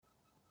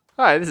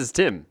Hi, this is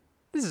Tim.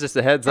 This is just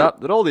a heads up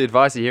that all the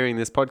advice you're hearing in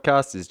this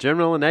podcast is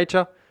general in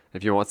nature.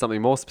 If you want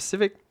something more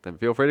specific, then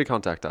feel free to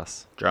contact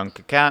us. Drunk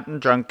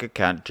accountant, drunk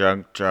accountant,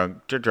 drunk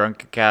accountant,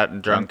 drunk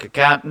accountant, drunk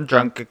accountant,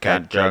 drunk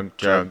accountant,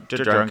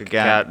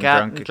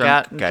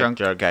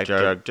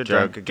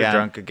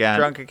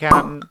 drunk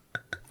accountant.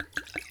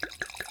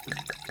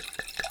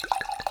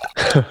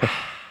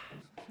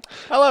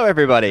 Hello,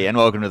 everybody, and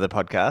welcome to the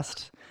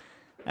podcast.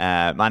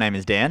 My name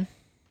is Dan,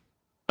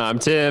 I'm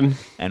Tim.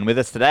 and with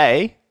us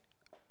today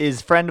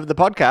is friend of the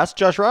podcast,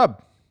 Josh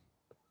Robb.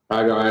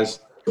 Hi guys.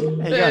 How you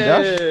going,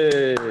 Josh?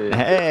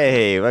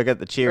 Hey, I got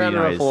the cheery Round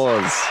of noise.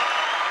 applause.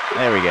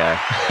 There we go.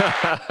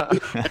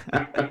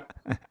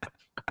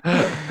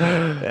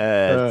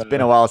 It's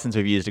been a while since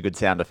we've used a good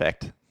sound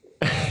effect.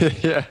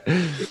 Yeah.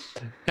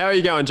 How are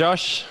you going,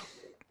 Josh?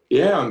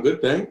 Yeah, I'm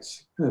good,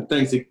 thanks.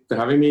 Thanks for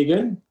having me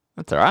again.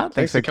 That's all right.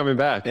 Thanks for coming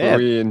back. Yeah.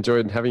 We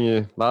enjoyed having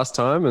you last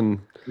time, and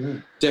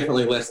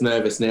Definitely less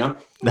nervous now.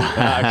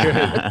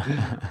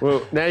 good.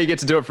 Well, now you get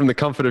to do it from the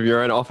comfort of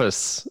your own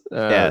office.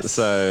 Yes,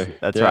 so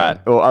that's yeah.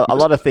 right. Well, a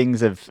lot of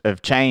things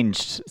have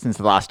changed since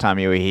the last time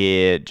you were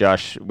here,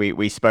 Josh.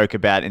 We spoke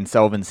about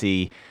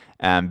insolvency,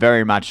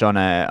 very much on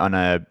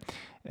a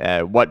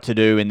what to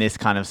do in this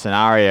kind of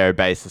scenario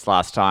basis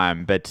last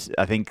time, but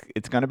I think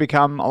it's going to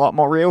become a lot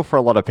more real for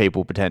a lot of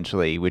people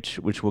potentially, which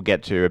we'll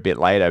get to a bit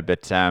later.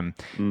 But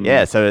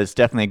yeah, so it's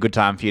definitely a good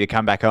time for you to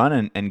come back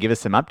on and give us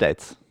some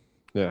updates.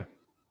 Yeah.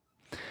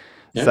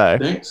 Yeah, So,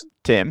 thanks.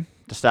 Tim,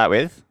 to start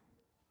with,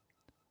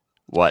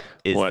 what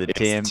is What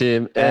the is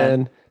Tim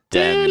and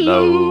Dan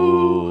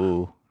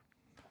Low?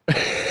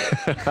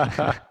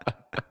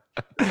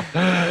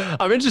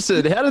 I'm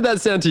interested. How did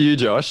that sound to you,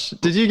 Josh?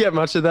 Did you get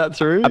much of that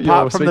through? your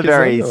Apart from the speakers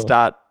very then, or-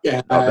 start.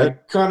 Yeah,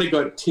 kind of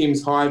got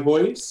Tim's high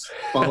voice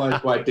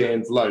followed by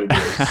Dan's low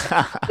voice.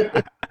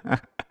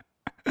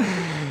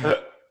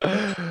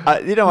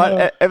 You know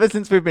what? Ever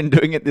since we've been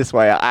doing it this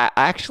way, I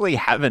actually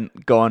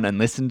haven't gone and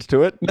listened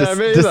to it. No,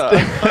 me either. I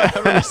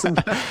haven't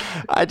listened.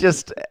 I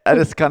just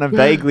kind of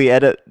vaguely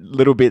edit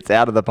little bits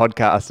out of the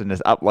podcast and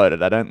just upload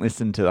it. I don't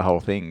listen to the whole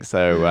thing.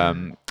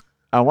 So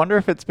I wonder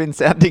if it's been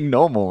sounding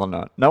normal or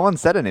not. No one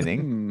said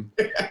anything.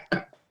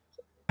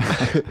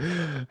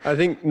 I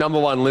think number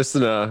one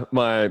listener,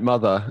 my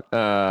mother,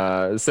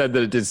 said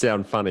that it did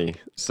sound funny.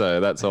 So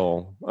that's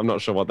all. I'm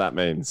not sure what that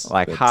means.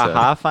 Like but,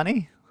 ha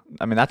funny.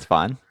 I mean, that's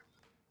fine.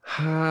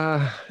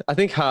 I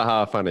think ha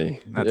ha funny.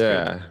 That's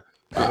yeah.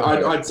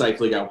 I'd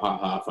safely go ha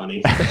ha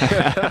funny.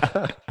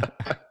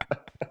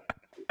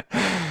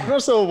 I'm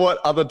not sure what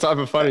other type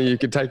of funny you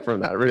could take from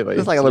that, really.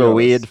 Just like a to be little honest.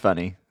 weird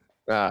funny.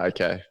 Ah,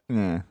 okay.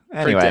 Yeah.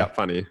 Freaked Anyway, out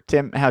funny.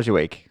 Tim, how's your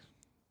week?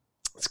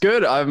 It's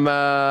good. I'm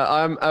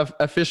a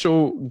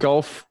official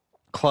golf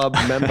club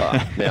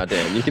member now,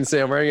 Dan. You can see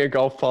I'm wearing a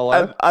golf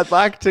polo. I'd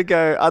like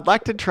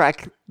to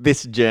track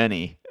this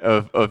journey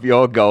of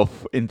your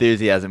golf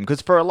enthusiasm,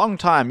 because for a long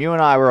time you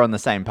and I were on the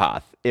same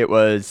path.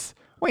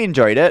 We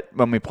enjoyed it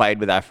when we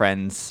played with our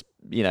friends,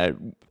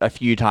 a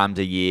few times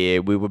a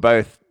year. We were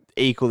both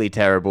equally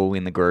terrible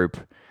in the group.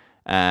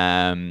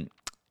 And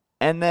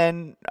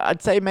then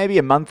I'd say maybe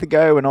a month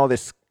ago, when all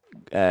this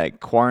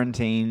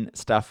quarantine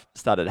stuff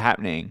started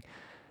happening,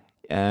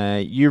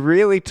 you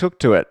really took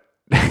to it.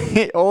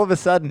 All of a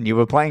sudden, you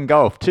were playing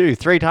golf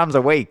 2-3 times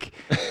a week.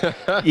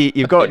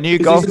 You've got new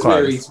golf This is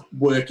where clubs. he's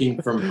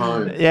working from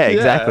home. Yeah,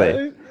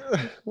 exactly.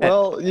 Yeah.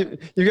 Well, you've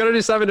got to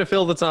do something to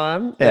fill the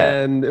time.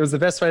 Yeah. And it was the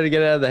best way to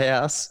get out of the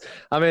house.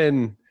 I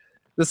mean,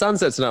 the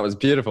sunset tonight was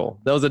beautiful.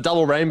 There was a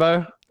double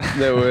rainbow.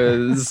 There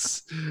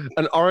was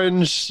an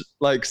orange,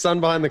 sun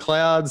behind the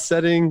clouds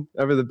setting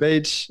over the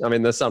beach. I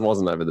mean, the sun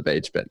wasn't over the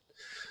beach, but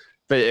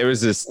it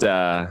was just,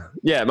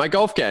 my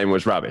golf game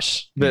was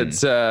rubbish. But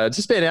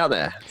just being out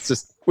there, it's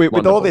just With all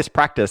wonderful. this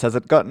practice, has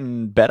it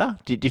gotten better?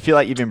 Do you feel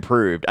like you've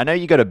improved? I know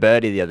you got a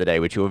birdie the other day,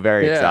 which you were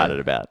very Yeah. excited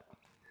about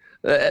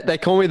They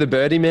call me the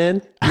birdie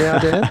man now,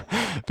 Dan.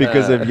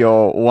 because of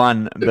your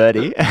one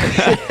birdie.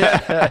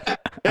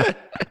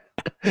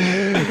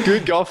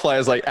 Good golf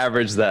players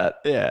average that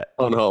Yeah.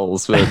 on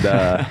holes, but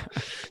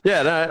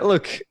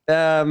look,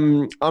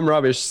 I'm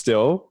rubbish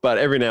still, but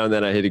every now and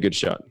then I hit a good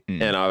shot,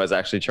 and I was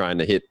actually trying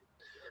to hit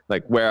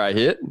where I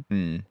hit.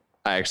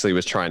 I actually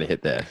was trying to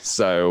hit there,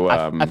 so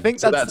I think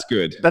that's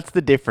good. That's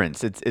the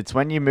difference. It's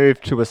when you move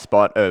to a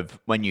spot of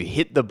when you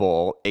hit the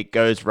ball, it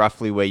goes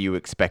roughly where you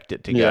expect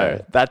it to Yeah.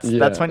 go.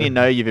 That's when you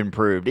know you've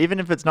improved,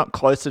 even if it's not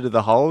closer to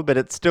the hole, but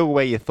it's still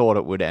where you thought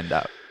it would end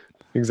up.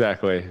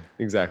 Exactly.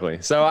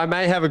 So I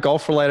may have a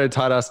golf-related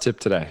tight-ass tip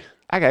today.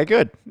 Okay,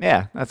 good.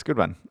 Yeah, that's a good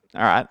one.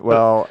 All right.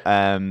 Well,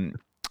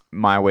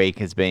 my week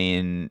has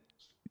been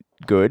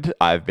good.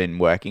 I've been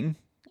working,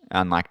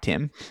 unlike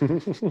Tim,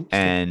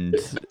 and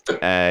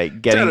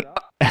getting.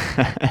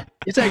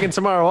 You're taking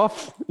tomorrow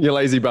off, you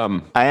lazy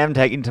bum. I am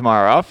taking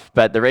tomorrow off,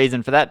 but the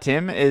reason for that,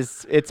 Tim,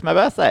 is it's my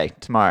birthday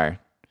tomorrow.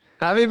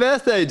 Happy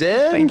birthday,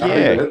 Dan. Thank you.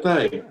 Happy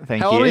birthday.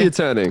 Thank How you. old are you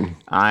turning?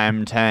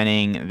 I'm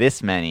turning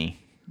this many.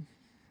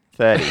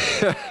 30.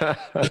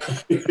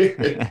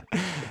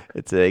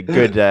 It's a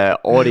good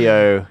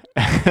audio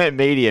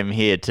medium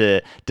here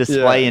to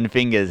display Yeah. in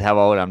fingers how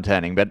old I'm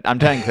turning, but I'm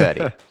turning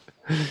 30.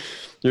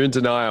 You're in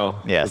denial.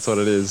 Yes. That's what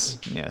it is.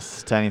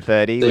 Yes, turning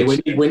 30. See,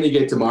 Which, when you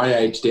get to my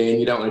age, Dan,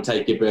 you don't want to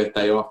take your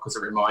birthday off because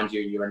it reminds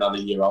you you're another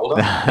year older.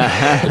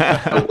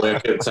 I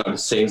work it, so it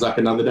seems like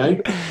another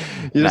day.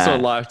 You just Nah.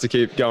 want life to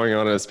keep going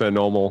on as per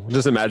normal.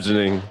 Just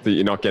imagining that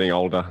you're not getting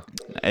older.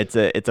 it's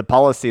a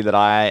policy that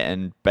I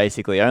and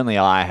basically only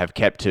I have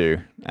kept to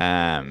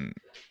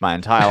my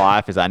entire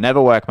life is I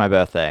never work my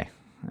birthday.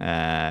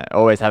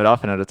 Always have it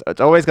off, and it's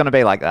always going to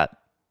be like that.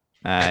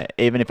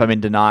 Even if I'm in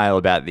denial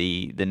about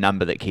the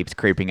number that keeps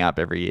creeping up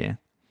every year.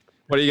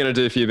 What are you going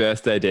to do for your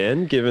birthday,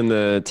 Dan, given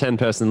the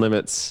 10-person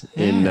limits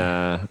in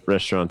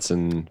restaurants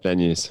and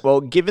venues? Well,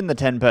 given the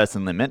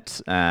 10-person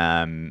limit,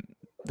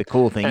 the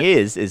cool thing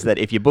is that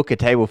if you book a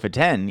table for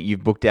 10,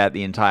 you've booked out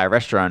the entire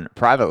restaurant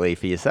privately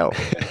for yourself.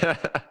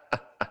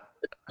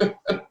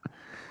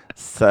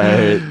 So this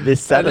And then you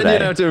Saturday,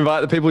 don't have to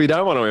invite the people you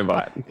don't want to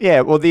invite.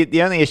 yeah. Well,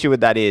 the only issue with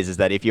that is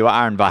that if you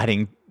are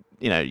inviting,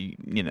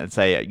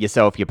 say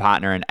yourself, your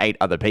partner, and 8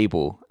 other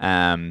people,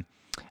 8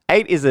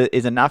 is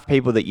enough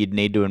people that you'd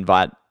need to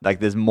invite. Like,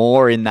 there's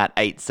more in that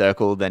 8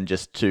 circle than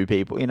just 2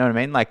 people. You know what I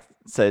mean? Like,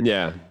 so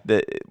Yeah.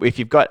 if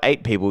you've got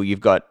 8 people,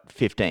 you've got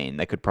 15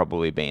 that could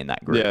probably be in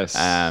that group. Yes.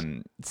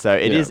 So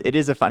it Yeah.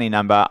 is a funny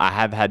number. I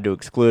have had to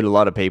exclude a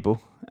lot of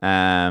people.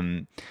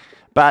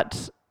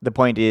 But the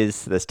point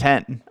is, there's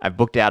 10. I've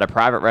booked out a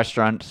private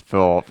restaurant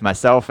for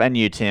myself and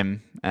you,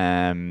 Tim,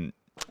 to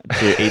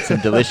eat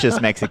some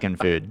delicious Mexican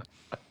food.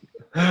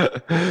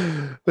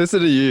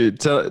 Listen to you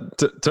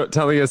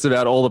telling us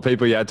about all the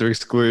people you had to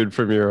exclude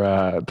from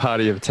your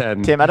party of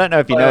 10. Tim, I don't know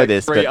if you know Like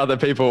this, 3 but other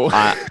people.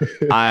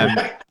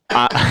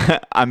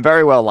 I'm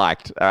very well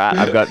liked. All right,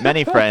 I've got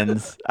many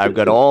friends. I've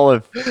got all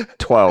of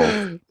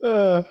 12.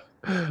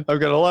 I've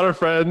got a lot of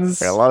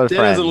friends. Got a lot of Dan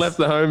hasn't friends. left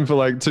the home for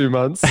like 2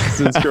 months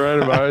since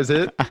coronavirus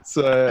hit.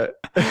 So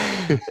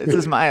This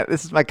is my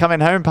coming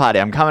home party.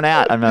 I'm coming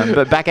out. I'm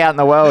back out in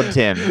the world,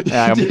 Tim.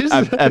 I'm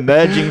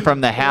emerging from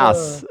the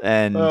house,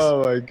 and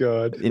oh my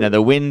god.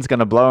 the wind's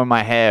gonna blow in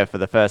my hair for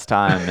the first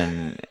time,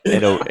 and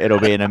it'll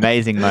be an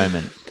amazing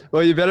moment.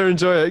 Well, you better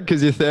enjoy it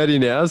because you're 30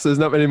 now, so there's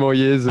not many more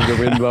years of the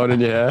wind blowing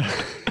in your hair.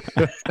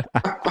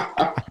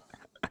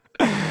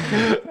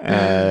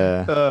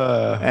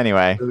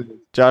 Anyway,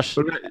 Josh,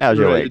 What about- how's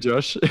what your about week? you,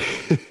 Josh?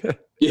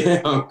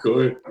 Yeah, I'm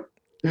good.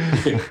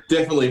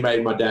 Definitely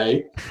made my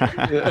day.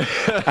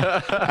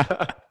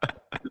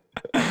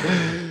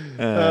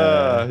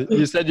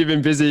 You said you've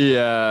been busy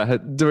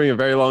doing a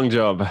very long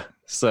job.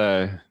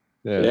 So,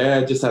 Yeah,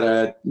 I just had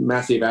a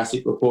massive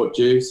ASIC report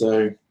due,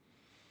 so I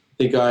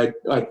think I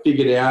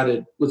figured out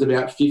it was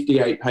about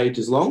 58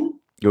 pages long.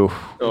 Oof.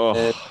 Oh,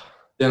 And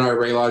then I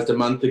realised a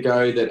month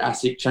ago that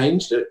ASIC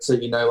changed it, so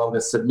you no longer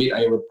submit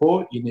a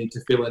report. You need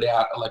to fill it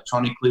out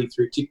electronically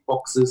through tick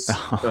boxes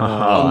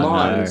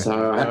online. no.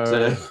 So I had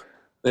to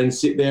then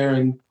sit there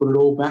and put it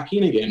all back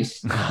in again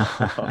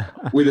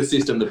with a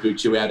system that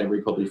boots you out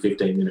every probably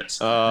 15 minutes.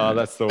 oh,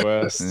 that's the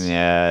worst.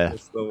 Yeah.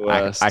 That's the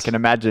worst. I can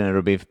imagine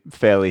it'll be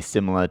fairly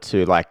similar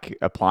to like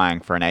applying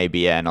for an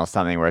ABN or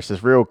something where it's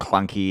just real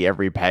clunky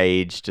every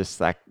page, just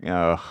like,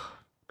 oh.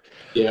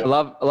 Yeah. I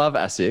love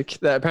ASIC.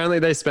 Apparently,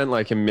 they spent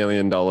like $1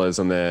 million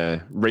on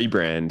their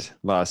rebrand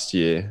last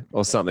year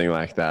or something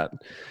like that.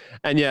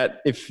 And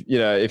yet, if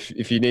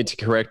you need to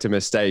correct a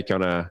mistake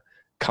on a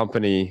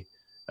company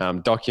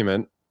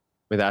document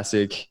with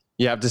ASIC,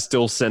 you have to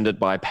still send it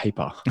by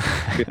paper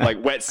with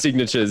like wet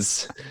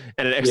signatures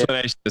and an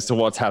explanation as to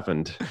what's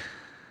happened.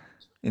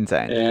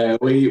 Insane. Yeah,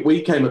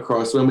 we came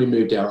across when we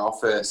moved our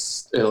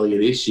office earlier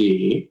this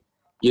year,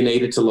 you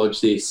needed to lodge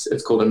this.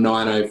 It's called a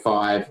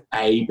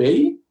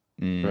 905AB,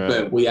 Mm.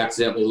 but we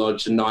accidentally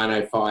lodged a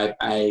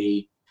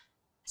 905A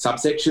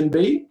subsection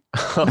B.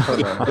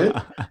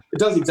 It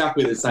does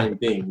exactly the same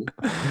thing,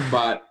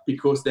 but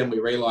because then we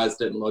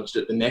realised it and lodged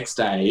it the next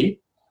day,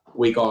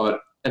 we got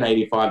an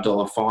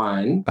 $85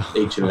 fine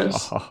each of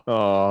us.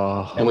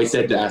 Oh, And we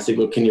said to ASIC,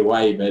 look, can you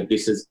waive it?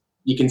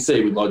 You can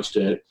see we lodged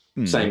it,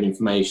 same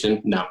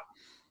information. No.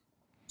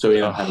 So we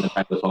don't have to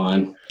pay the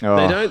fine.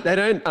 Oh.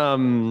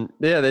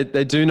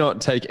 they do not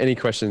take any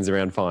questions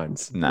around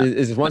fines. No.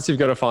 Once you've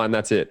got a fine,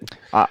 that's it.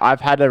 I've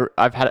had it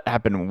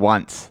happen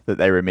once that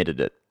they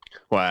remitted it.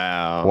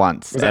 Wow.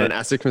 Once. Was that And an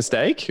ASIC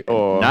mistake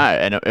or No,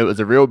 and it was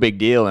a real big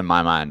deal in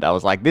my mind. I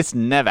was like, this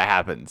never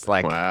happens.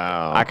 Like,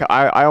 Wow.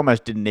 I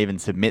almost didn't even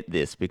submit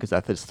this because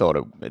I just thought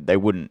they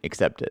wouldn't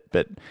accept it,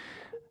 but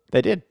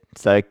they did.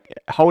 So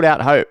hold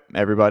out hope,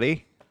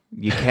 everybody.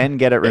 You can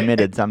get it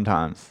remitted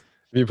sometimes.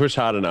 If you push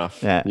hard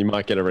enough, Yeah. you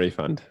might get a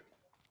refund.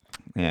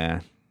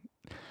 Yeah.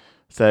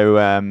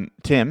 So,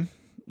 Tim,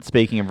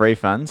 speaking of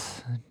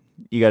refunds,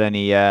 you got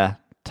any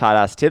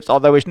tight-ass tips?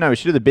 Although we should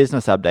do the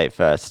business update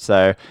first.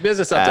 So,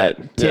 Business update.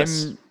 Tim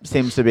Yes.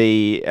 seems to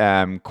be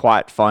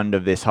quite fond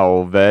of this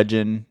whole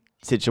Virgin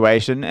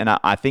situation, and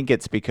I think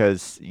it's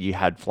because you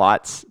had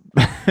flights.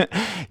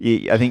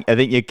 I think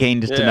you're keen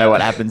just to know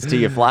what happens to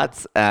your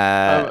flights.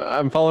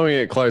 I'm following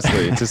it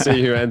closely to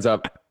see who ends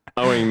up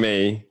owing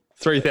me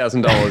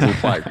 $3,000 in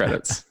flight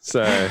credits.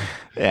 So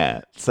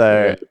Yeah.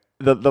 So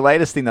the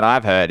latest thing that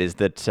I've heard is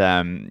that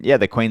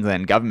the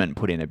Queensland government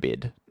put in a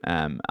bid.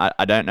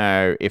 I don't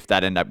know if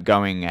that ended up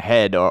going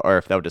ahead or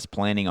if they were just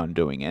planning on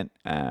doing it.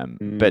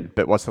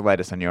 But what's the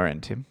latest on your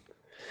end, Tim?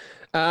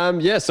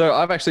 So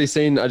I've actually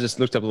I just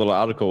looked up a little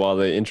article while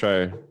the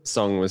intro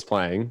song was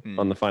playing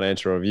on the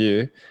Financial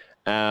Review.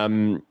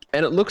 And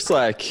it looks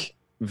like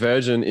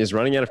Virgin is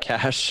running out of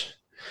cash.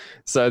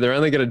 So they're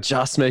only going to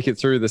just make it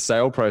through the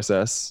sale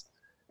process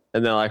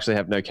and they'll actually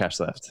have no cash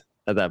left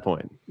at that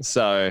point.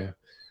 So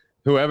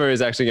whoever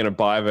is actually going to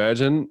buy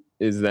Virgin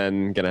is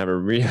then going to have a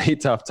really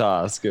tough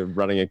task of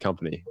running a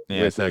company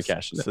with no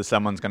cash in it. So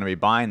someone's going to be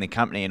buying the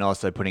company and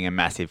also putting a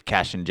massive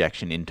cash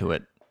injection into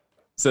it.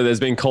 So there's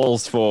been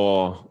calls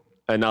for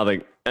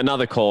another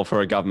call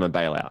for a government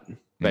bailout,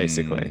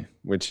 basically,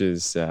 which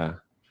is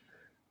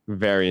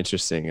very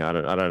interesting. I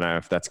don't know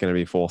if that's going to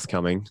be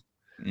forthcoming.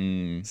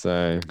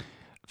 So,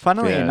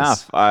 funnily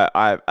enough,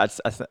 I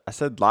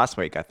said last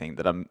week I think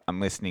that I'm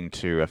listening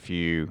to a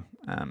few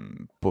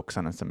books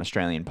on some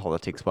Australian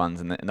politics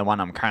ones, and the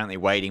one I'm currently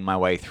wading my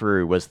way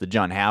through was the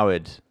John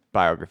Howard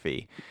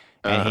biography,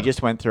 and he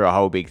just went through a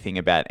whole big thing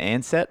about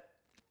Ansett.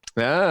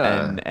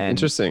 And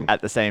interesting.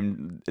 At the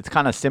same, it's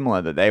kind of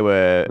similar that they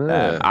were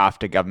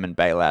after government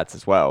bailouts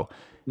as well,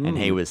 and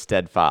he was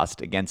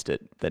steadfast against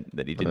it.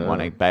 That he didn't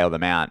want to bail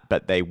them out,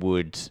 but they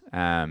would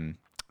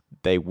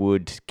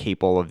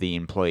keep all of the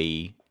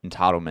employee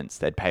entitlements.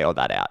 They'd pay all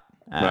that out,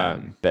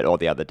 but all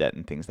the other debt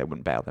and things they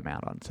wouldn't bail them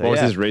out on. So what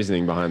was his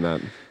reasoning behind that?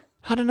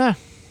 I don't know.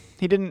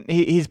 He didn't.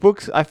 His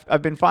books.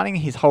 I've been finding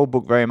his whole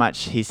book very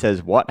much. He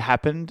says what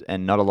happened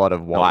and not a lot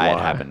of why it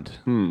happened.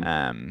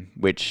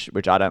 Which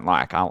I don't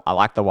like. I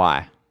like the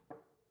why.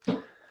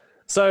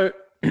 So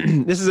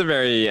this is a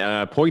very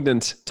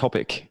poignant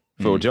topic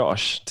for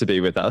Josh to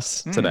be with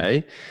us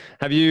today.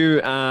 Have you?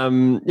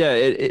 From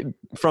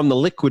the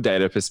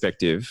liquidator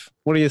perspective,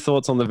 what are your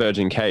thoughts on the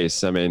Virgin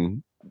case? I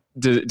mean,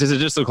 does it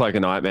just look like a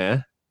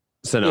nightmare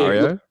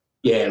scenario?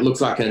 Yeah, it looks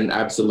like an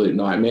absolute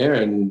nightmare,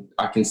 and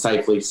I can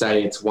safely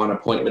say it's one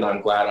appointment I'm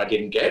glad I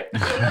didn't get.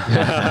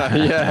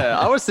 Yeah,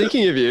 I was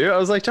thinking of you. I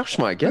was like, Josh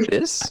might get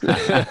this.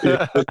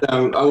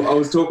 I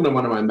was talking to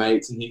one of my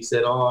mates, and he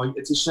said, "Oh,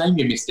 it's a shame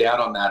you missed out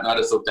on that." And I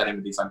just looked at him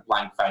with this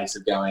blank face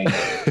of going,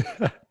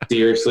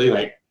 "Seriously,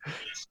 like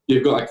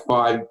you've got like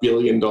 $5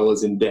 billion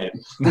in debt.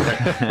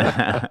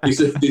 This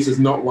is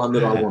not one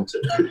that I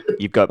wanted."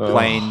 You've got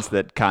planes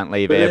that can't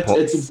leave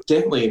airports. It's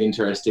definitely an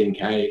interesting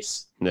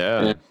case.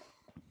 Yeah.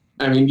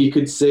 I mean, you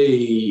could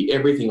see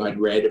everything I'd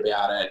read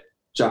about it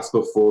just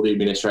before the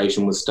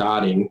administration was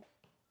starting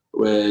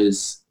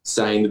was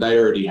saying that they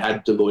already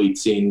had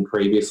Deloitte in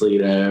previously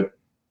to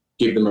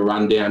give them a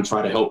rundown,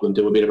 try to help them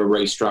do a bit of a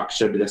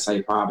restructure, a bit of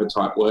safe harbor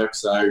type work.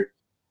 So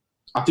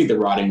I think the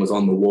writing was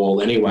on the wall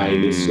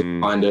anyway. This is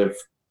kind of,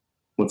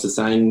 what's the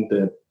saying?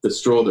 The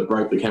straw that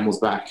broke the camel's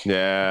back.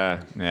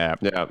 Yeah.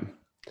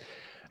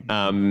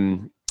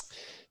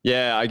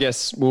 I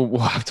guess we'll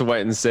have to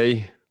wait and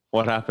see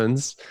what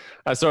happens.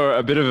 I saw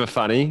a bit of a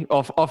funny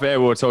off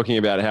air. We were talking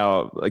about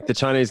how like the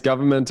Chinese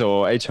government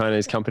or a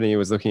Chinese company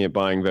was looking at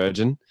buying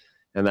Virgin,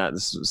 and that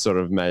sort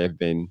of may have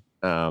been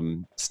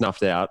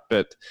snuffed out.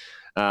 But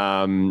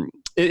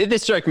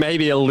this joke may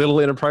be a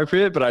little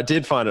inappropriate, but I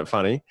did find it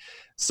funny.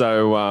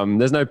 So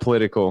there's no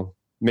political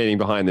meaning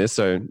behind this.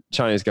 So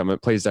Chinese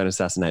government, please don't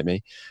assassinate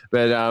me.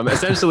 But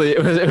essentially,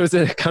 it was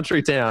in a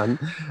country town,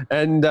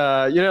 and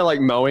like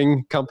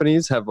mowing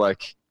companies have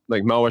like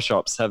mower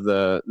shops have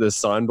the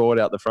signboard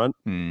out the front.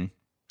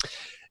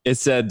 It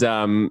said,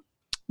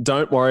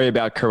 "Don't worry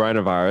about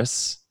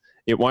coronavirus.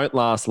 It won't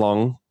last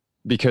long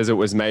because it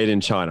was made in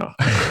China."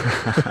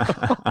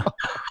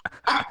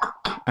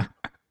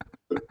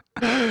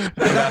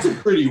 That's a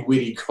pretty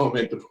witty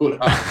comment to put up.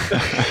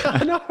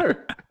 I know.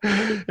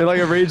 In like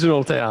a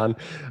regional town.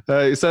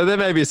 So there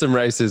may be some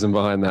racism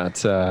behind that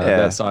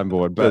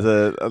signboard. But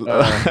there's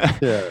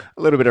a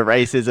little bit of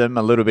racism,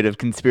 a little bit of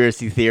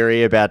conspiracy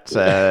theory about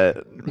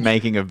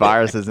making of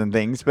viruses and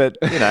things. But,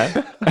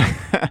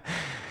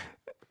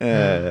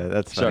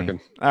 that's funny.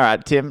 Shocking. All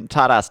right, Tim,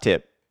 tight-ass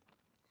tip.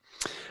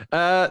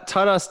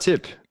 Tight-ass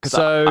tip.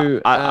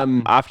 So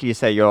after you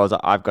say yours,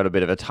 I've got a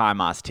bit of a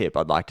time-ass tip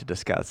I'd like to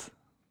discuss.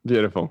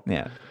 Beautiful.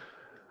 Yeah.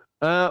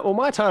 Well,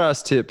 my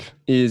tight-ass tip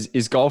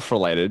is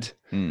golf-related.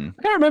 I can't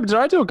remember. Did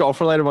I do a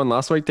golf-related one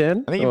last week,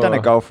 Dan? I think you've done a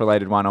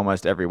golf-related one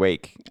almost every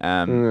week.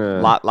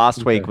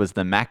 Last week was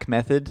the Mac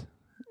method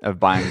of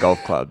buying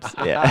golf clubs.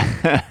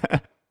 Yeah.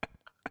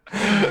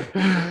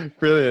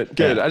 Brilliant.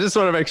 Good. I just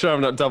want to make sure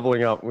I'm not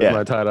doubling up with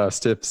my tight-ass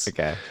tips.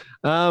 Okay.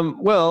 A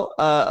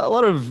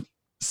lot of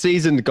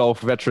seasoned golf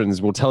veterans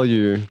will tell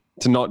you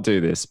to not do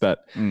this,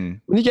 but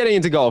when you're getting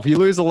into golf, you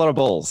lose a lot of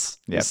balls.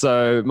 Yep.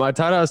 So my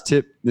tight-ass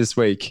tip this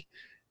week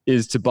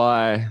is to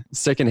buy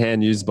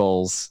secondhand used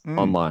balls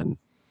online.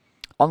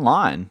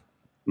 Online?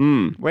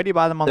 Where do you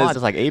buy them online?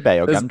 Just like eBay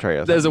or Gumtree or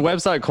something? There's a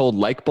website called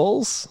Lake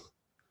Balls.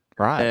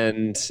 Right.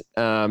 And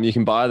you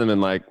can buy them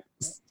in like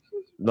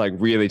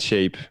really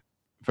cheap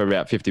for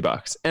about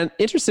 $50. And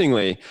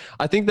interestingly,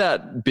 I think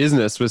that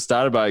business was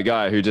started by a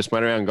guy who just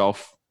went around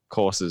golf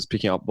courses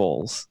picking up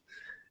balls,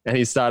 and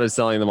he started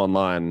selling them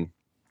online,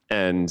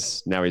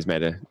 and now he's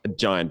made a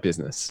giant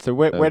business. So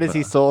where does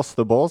he source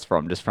the balls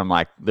from? Just from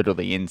like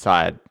literally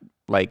inside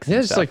lakes? Yeah,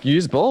 and just stuff? like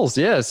used balls.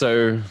 Yeah,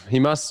 so he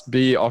must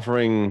be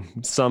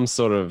offering some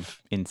sort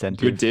of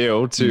incentive. good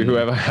deal to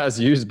whoever has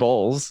used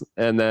balls,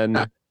 and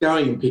then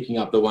going and picking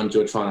up the ones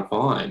you're trying to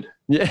find.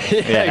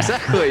 yeah,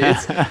 exactly.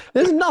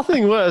 There's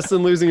nothing worse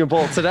than losing a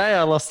ball. Today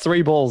I lost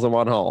 3 balls in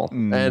one hole,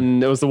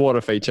 and it was the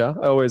water feature.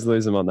 I always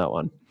lose them on that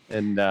one.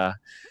 And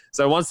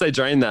so once they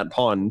drain that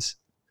pond,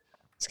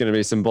 it's going to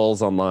be some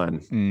balls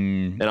online,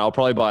 and I'll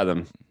probably buy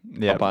them.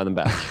 Yeah, I'll buy them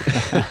back.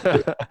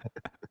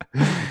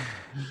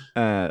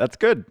 That's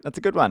good. That's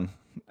a good one.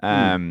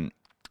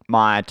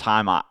 My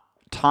time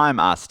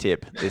ask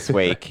tip this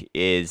week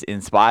is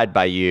inspired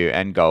by you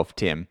and golf,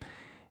 Tim.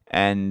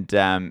 And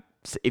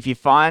so if you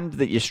find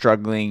that you're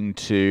struggling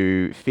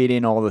to fit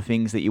in all the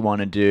things that you want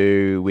to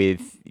do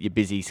with your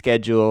busy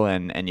schedule,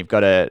 and you've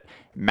got to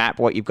map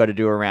what you've got to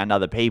do around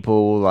other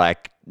people,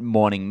 like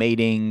morning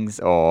meetings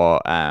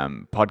or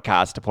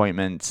podcast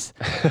appointments,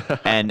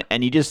 and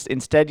you just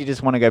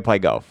want to go play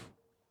golf,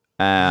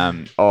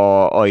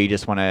 or you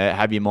just want to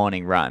have your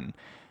morning run.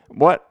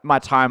 What my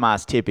time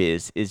ask tip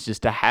is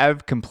just to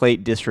have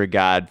complete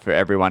disregard for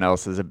everyone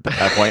else's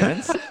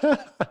appointments.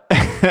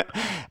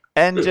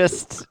 And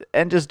just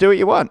do what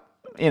you want,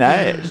 you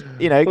know.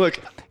 Look,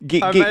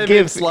 I may have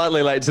been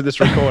slightly late to this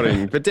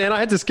recording, but Dan, I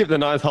had to skip the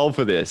 9th hole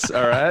for this.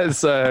 All right,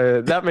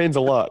 so that means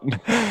a lot.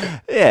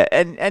 Yeah,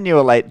 and you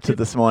were late to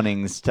this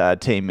morning's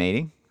team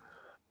meeting.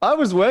 I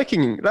was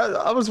working.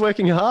 I was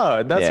working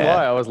hard. That's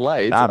why I was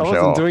late. I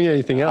wasn't doing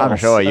anything else. I'm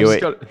sure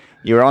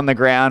you were on the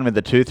ground with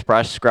the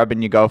toothbrush,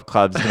 scrubbing your golf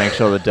clubs to make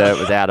sure the dirt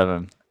was out of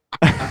them.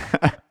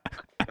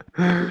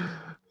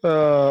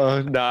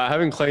 No, I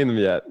haven't cleaned them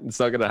yet. It's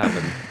not going to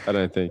happen, I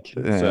don't think.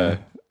 So.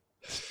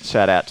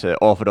 Shout out to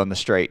Orford on the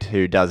Street,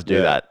 who does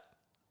do that.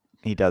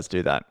 He does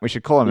do that. We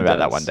should call him about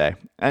that one day.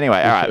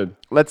 Anyway, all right.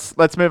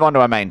 Let's move on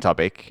to our main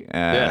topic.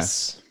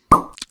 Yes.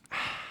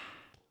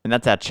 And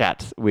that's our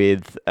chat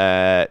with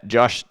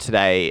Josh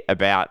today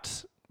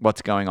about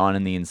what's going on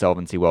in the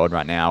insolvency world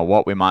right now,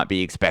 what we might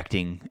be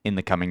expecting in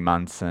the coming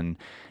months, and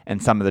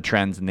some of the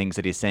trends and things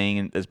that he's seeing.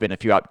 And there's been a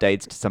few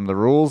updates to some of the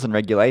rules and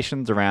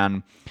regulations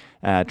around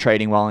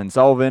trading while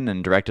insolvent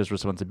and directors'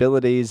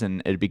 responsibilities,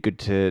 and it'd be good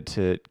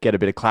to get a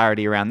bit of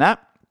clarity around that.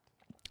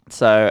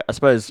 So I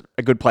suppose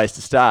a good place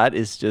to start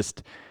is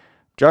just,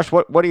 Josh,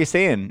 what are you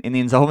seeing in the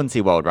insolvency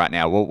world right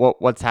now?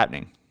 What's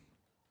happening?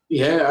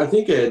 Yeah, I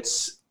think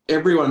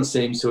everyone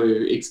seems to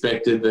have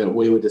expected that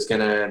we were just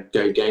going to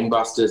go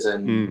gangbusters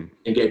and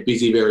get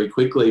busy very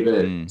quickly,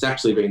 but it's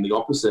actually been the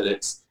opposite.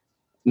 It's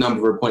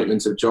number of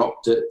appointments have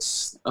dropped.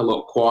 It's a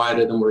lot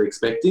quieter than we're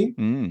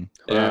expecting.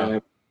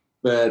 Wow.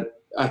 But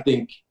I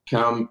think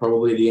come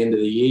probably the end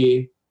of the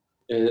year,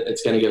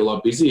 it's going to get a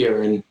lot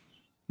busier. And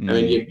I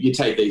mean, you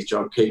take these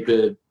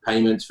JobKeeper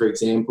payments, for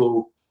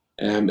example.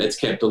 It's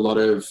kept a lot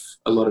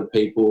of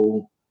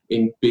people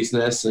in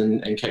business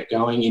and kept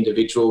going.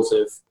 Individuals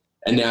are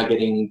now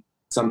getting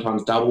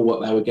sometimes double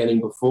what they were getting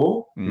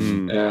before,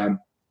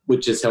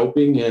 which is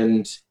helping.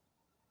 And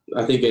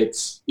I think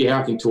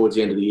I think towards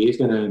the end of the year, it's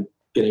going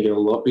to get a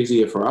lot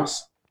busier for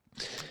us.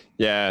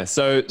 Yeah.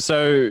 So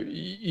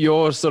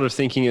you're sort of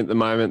thinking at the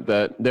moment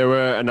that there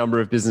were a number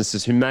of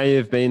businesses who may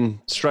have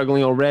been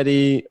struggling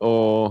already,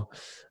 or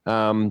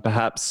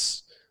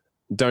perhaps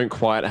don't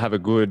quite have a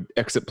good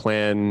exit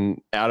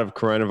plan out of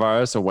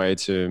coronavirus, a way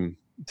to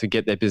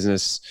get their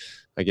business,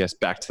 I guess,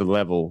 back to the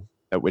level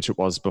at which it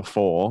was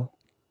before,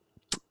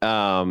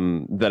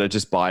 that are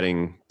just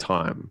biding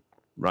time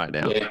right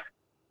now.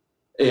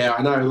 Yeah,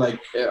 I know. Like,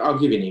 I'll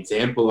give you an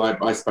example.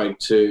 I spoke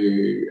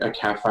to a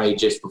cafe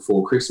just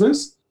before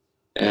Christmas,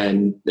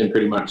 and then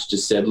pretty much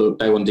just said, look,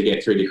 they wanted to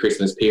get through the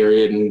Christmas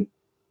period, and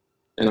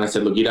I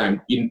said, look,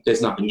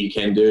 there's nothing you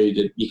can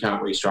do. You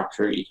can't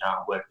restructure it. You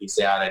can't work this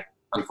out.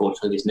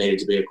 Unfortunately, this needed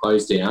to be a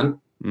close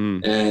down,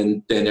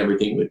 and then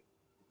everything with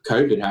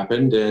COVID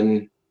happened,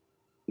 and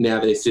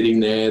now they're sitting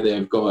there.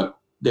 They've got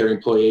their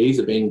employees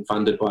are being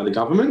funded by the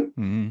government,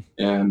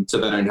 so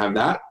they don't have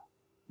that.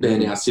 They're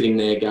now sitting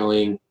there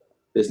going,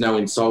 there's no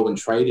insolvent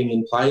trading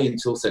in play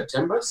until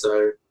September,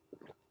 so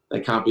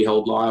they can't be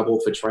held liable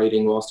for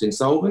trading whilst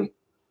insolvent.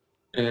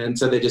 And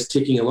so they're just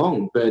ticking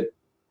along. But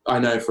I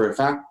know for a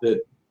fact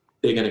that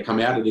they're going to come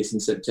out of this in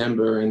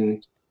September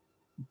and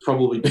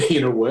probably be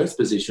in a worse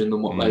position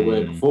than what they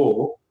were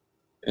before,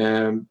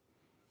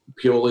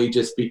 purely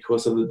just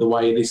because of the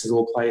way this is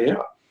all played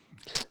out.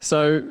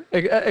 So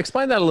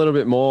explain that a little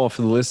bit more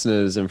for the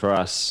listeners and for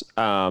us,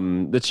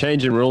 the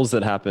change in rules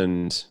that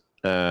happened.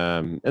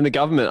 And the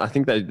government, I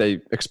think they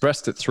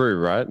expressed it through,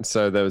 right?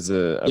 So there was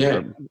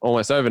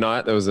almost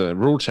overnight, there was a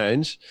rule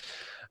change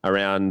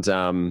around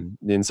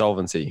the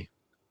insolvency.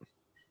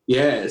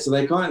 Yeah, so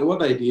what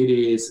they did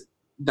is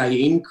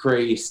they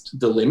increased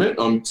the limit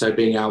on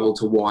being able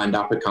to wind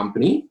up a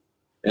company.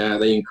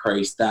 They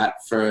increased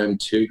that from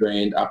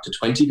 $2,000 up to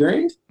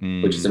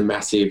 $20,000, which is a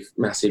massive,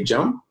 massive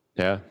jump.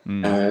 Yeah.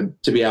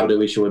 To be able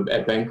to issue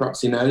a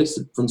bankruptcy notice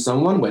from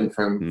someone went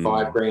from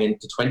 $5,000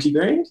 to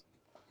 $20,000.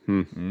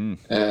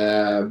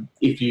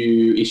 If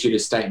you issued a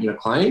statement of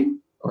claim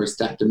or a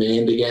stat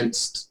demand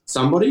against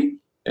somebody,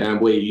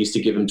 where you used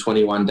to give them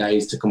 21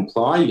 days to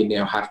comply, you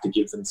now have to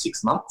give them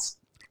 6 months.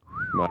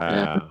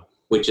 Wow.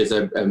 Which is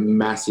a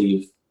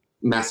massive,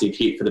 massive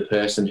hit for the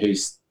person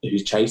who's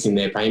chasing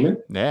their payment.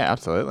 Yeah,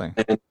 absolutely.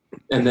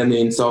 And then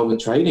the insolvent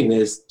trading,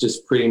 there's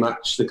just pretty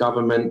much the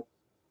government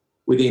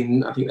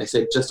within, I think they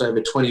said just over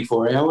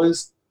 24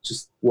 hours,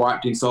 just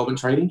wiped insolvent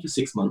trading for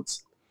 6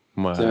 months.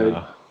 Wow.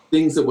 So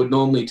things that would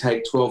normally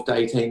take 12 to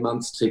 18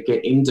 months to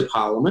get into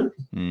Parliament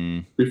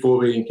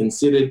before being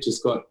considered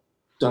just got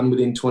done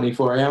within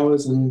 24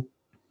 hours. And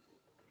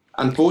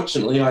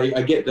unfortunately,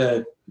 I get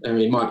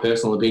my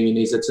personal opinion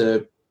is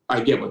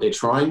I get what they're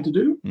trying to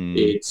do.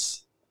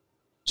 It's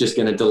just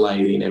going to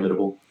delay the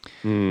inevitable.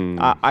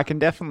 I can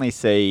definitely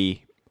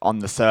see on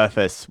the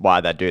surface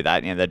why they do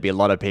that. There'd be a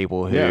lot of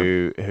people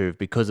who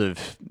because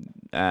of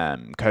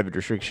COVID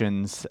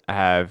restrictions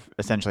have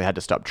essentially had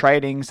to stop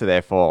trading, so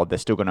therefore they're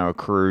still going to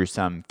accrue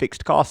some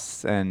fixed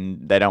costs, and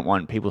they don't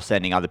want people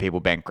sending other people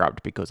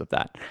bankrupt because of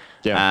that.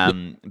 Yeah.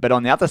 But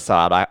on the other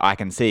side, I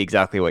can see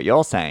exactly what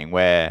you're saying,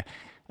 where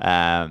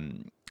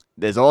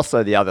there's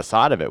also the other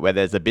side of it, where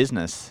there's a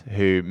business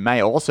who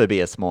may also be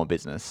a small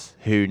business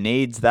who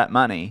needs that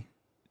money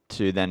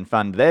to then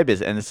fund their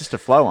business, and it's just a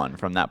flow on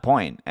from that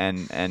point.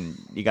 And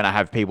you're going to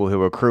have people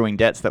who are accruing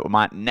debts that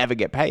might never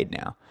get paid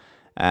now.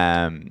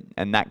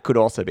 And that could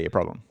also be a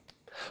problem.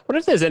 What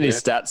if there's any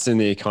stats in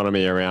the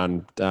economy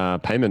around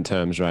payment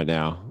terms right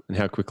now and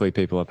how quickly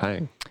people are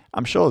paying?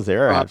 I'm sure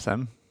Xero have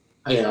some.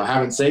 Yeah, I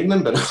haven't seen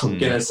them, but I'm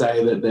going to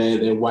say that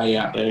they're way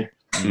out there.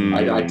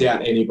 I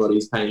doubt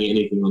anybody's paying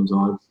anything on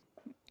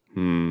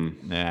time.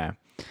 Yeah.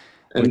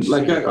 And I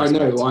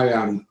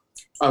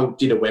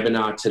did a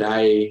webinar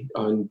today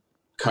on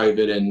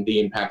COVID and the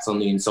impacts on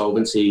the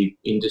insolvency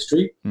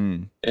industry.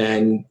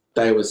 And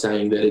they were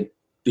saying that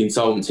the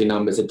insolvency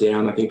numbers are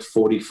down, I think,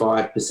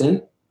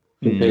 45%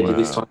 compared to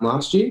this time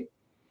last year,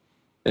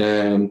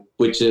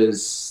 which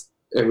is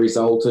a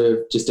result of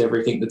just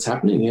everything that's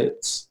happening.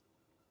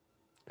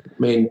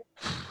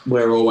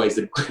 We're always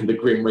the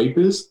Grim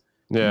Reapers,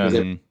 as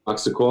everyone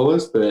likes to call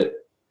us,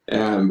 but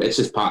it's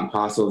just part and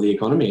parcel of the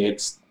economy.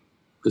 It's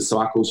the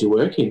cycles you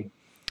work in.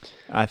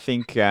 I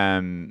think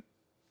that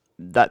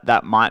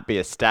might be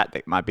a stat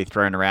that might be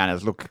thrown around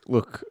as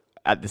look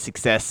at the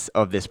success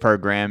of this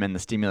program and the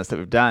stimulus that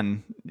we've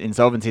done.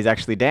 Insolvency is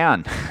actually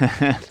down.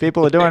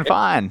 People are doing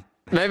fine.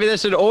 Maybe there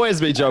should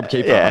always be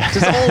JobKeeper.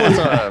 Just all the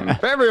time.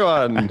 For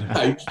everyone.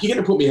 Hey, you're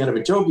going to put me out of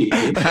a job here.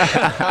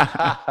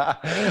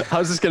 I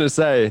was just going to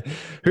say,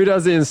 who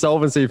does the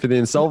insolvency for the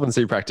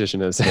insolvency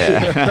practitioners? You're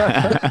going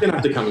to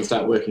have to come and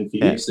start working for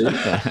you soon.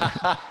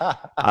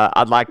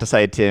 I'd like to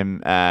say,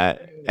 Tim,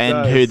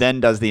 who then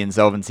does the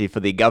insolvency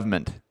for the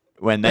government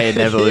when they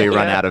inevitably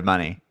run out of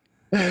money.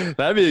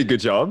 That'd be a good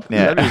job.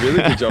 Yeah. That'd be a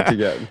really good job to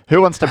get.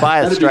 Who wants to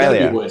buy Australia?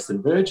 That'd be worse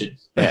than Virgin.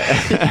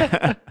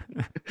 Yeah.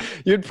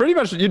 You'd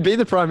be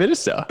the Prime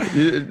Minister,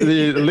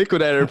 the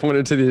liquidator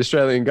appointed to the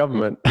Australian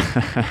government.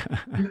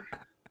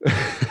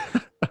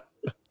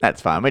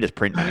 That's fine. We just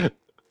print money.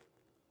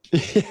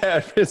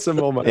 Yeah, print some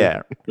more money.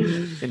 Yeah,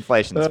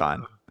 inflation's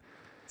fine.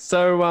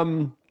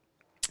 So,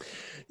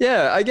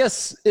 I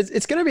guess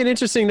it's going to be an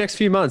interesting next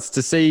few months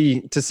to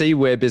see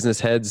where business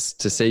heads,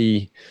 to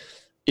see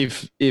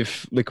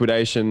if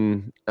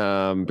liquidation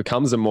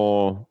becomes a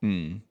more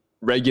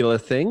regular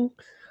thing.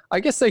 I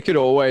guess they could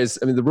always,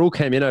 the rule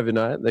came in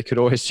overnight. They could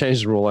always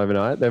change the rule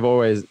overnight. They've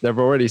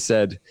already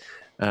said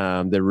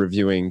they're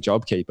reviewing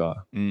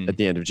JobKeeper at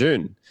the end of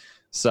June.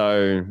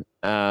 So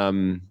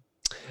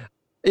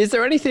is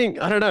there anything,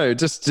 I don't know,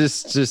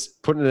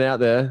 just putting it out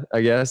there,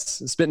 I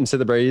guess, spitting to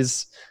the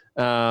breeze.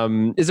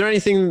 Is there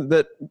anything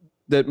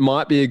that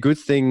might be a good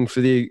thing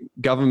for the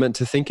government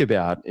to think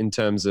about in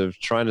terms of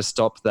trying to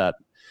stop that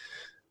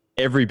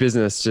every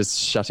business just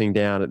shutting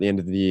down at the end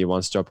of the year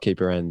once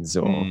JobKeeper ends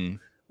or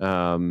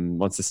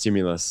once the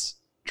stimulus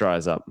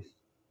dries up?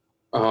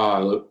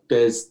 Oh, look,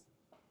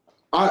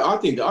 I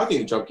think the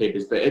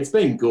JobKeeper's, it's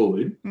been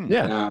good,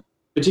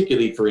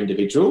 particularly for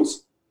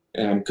individuals,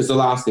 because the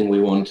last thing we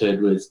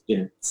wanted was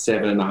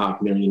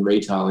 7.5 million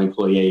retail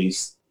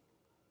employees,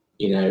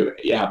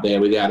 out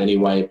there without any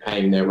way of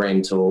paying their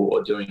rent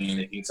or doing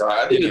anything. So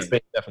I think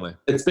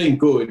it's been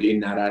good in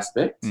that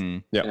aspect.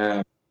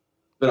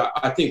 But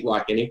I think,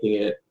 like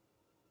anything,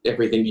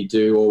 everything you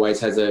do always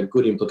has a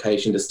good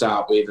implication to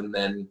start with, and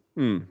then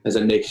has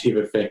a negative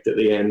effect at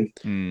the end.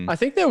 I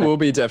think there will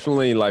be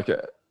definitely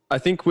I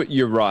think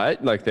you're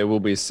right. Like there will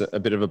be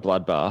a bit of a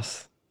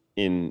bloodbath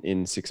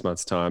in 6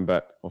 months' time,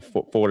 or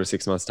 4 to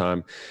 6 months'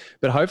 time.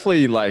 But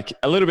hopefully, like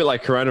a little bit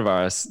like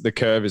coronavirus, the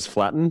curve is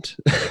flattened.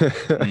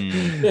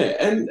 Yeah,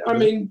 and I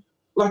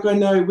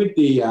know with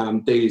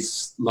the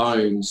these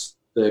loans,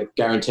 the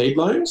guaranteed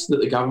loans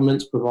that the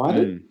government's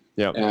provided.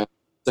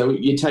 So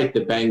you take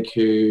the bank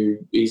you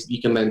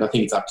can lend, I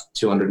think it's up to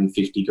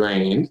 250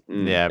 grand,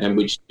 Yeah. and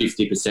which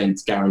 50%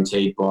 is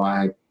guaranteed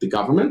by the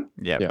government.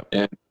 Yeah.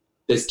 And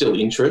there's still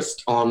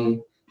interest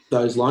on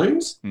those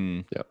loans.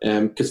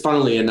 Because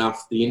funnily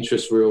enough, the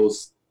interest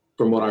rules,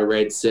 from what I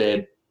read,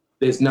 said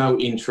there's no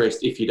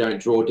interest if you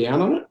don't draw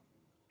down on it.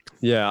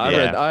 Yeah,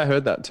 I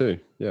heard that too.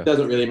 Yeah. It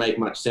doesn't really make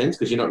much sense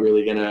because you're not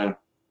really going to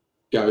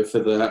go for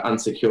the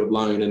unsecured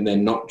loan and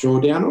then not draw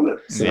down on it.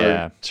 So,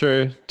 Yeah.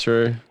 True.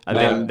 I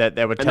think that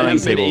they were And it telling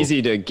hasn't been people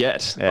easy to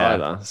get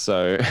either.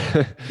 So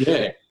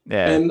yeah.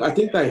 And I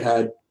think they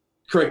had,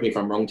 correct me if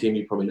I'm wrong, Tim,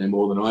 you probably know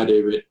more than I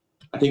do, but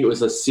I think it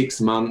was a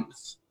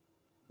 6-month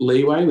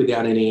leeway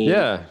without any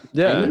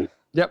payment.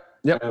 Yep.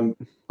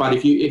 But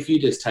if you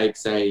just take,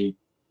 say,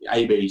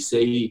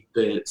 ABC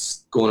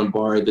that's gone and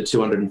borrowed the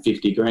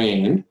 250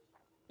 grand,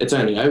 it's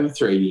only over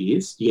 3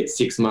 years. You get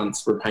 6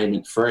 months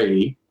repayment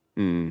free.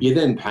 You're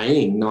then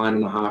paying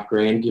 9.5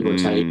 grand, give or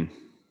take,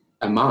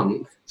 a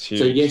month.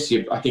 So yes,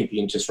 I think the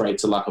interest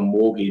rates are like a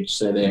mortgage,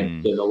 so they're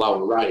the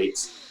lower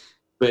rates.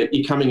 But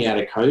you're coming out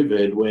of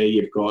COVID where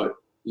you've got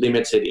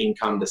limited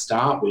income to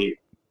start with,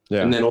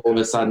 and then all of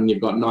a sudden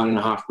you've got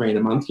 9.5 grand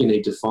a month you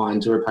need to find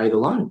to repay the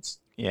loans.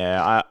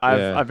 Yeah,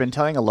 I've been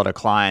telling a lot of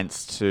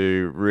clients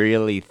to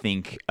really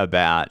think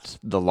about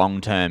the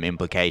long-term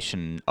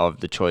implication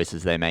of the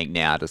choices they make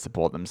now to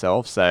support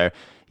themselves. So,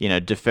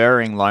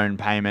 deferring loan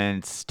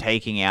payments,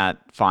 taking out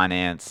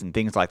finance and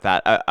things like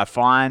that are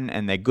fine,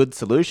 and they're good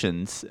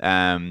solutions.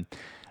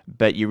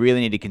 But you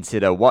really need to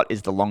consider, what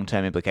is the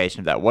long-term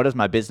implication of that? What does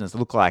my business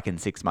look like in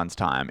 6 months'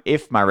 time?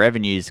 If my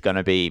revenue is going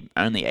to be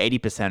only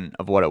 80%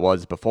 of what it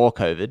was before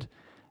COVID,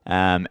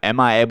 am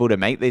I able to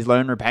make these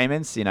loan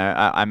repayments?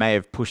 I may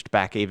have pushed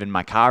back even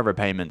my car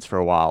repayments for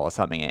a while or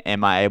something.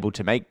 Am I able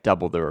to make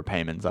double the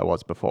repayments I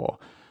was before?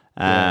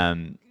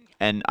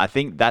 And I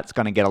think that's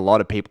going to get a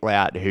lot of people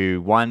out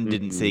who, one,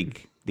 didn't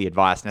seek the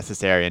advice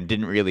necessary and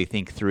didn't really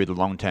think through the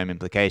long-term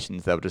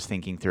implications. They were just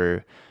thinking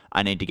through,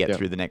 I need to get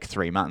through the next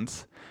 3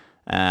 months,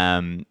 who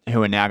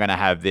are now going to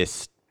have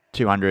this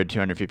 $200,000,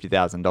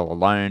 $250,000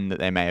 loan that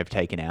they may have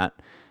taken out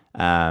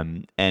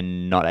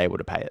and not able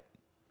to pay it.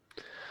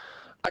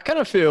 I kind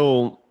of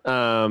feel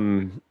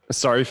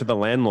sorry for the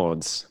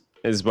landlords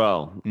as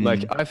well.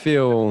 Like, I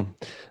feel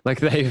like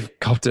they've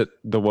copped it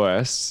the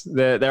worst.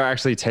 They're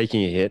actually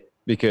taking a hit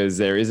because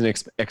there is an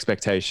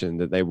expectation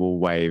that they will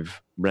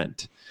waive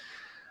rent.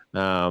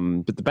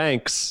 But the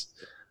banks,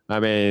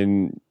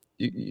 the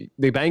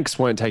banks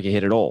won't take a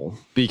hit at all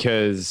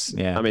because,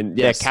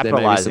 yes, there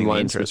may be some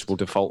loans which will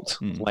default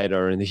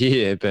later in the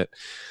year, but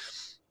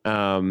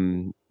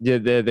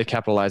they're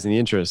capitalizing the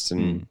interest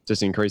and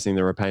just increasing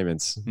the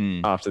repayments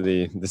after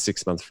the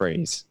 6 month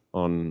freeze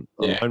on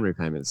loan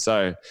repayments.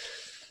 So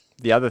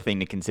the other thing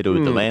to consider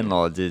with the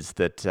landlords is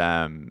that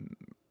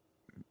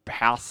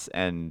house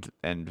and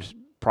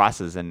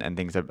prices and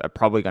things are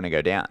probably going to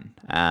go down.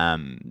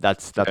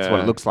 That's what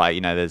it looks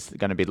like. There's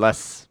going to be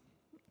less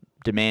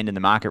demand in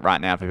the market right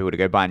now for people to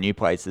go buy new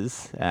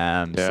places.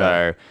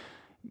 So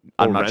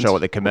I'm not sure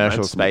what the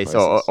commercial space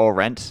or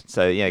rent.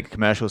 So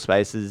commercial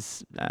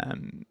spaces,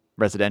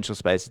 residential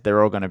spaces,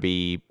 they're all going to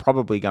be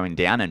probably going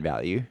down in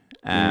value.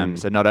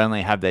 So not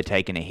only have they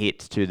taken a hit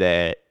to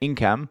their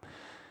income,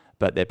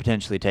 but they're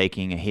potentially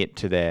taking a hit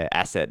to their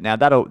asset. Now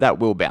that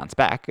will bounce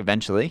back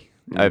eventually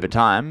over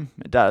time.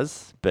 It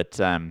does, but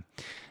that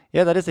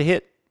is a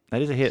hit.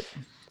 That is a hit.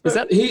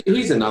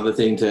 Here's another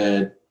thing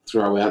to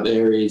throw out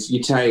there is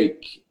you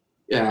take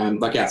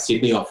like our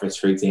Sydney office,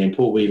 for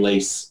example. We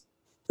lease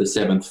the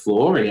 7th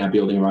floor in our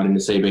building right in the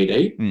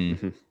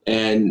CBD,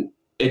 and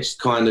it's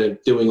kind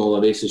of doing all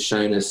of this has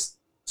shown us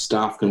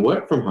staff can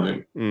work from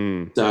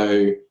home.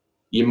 So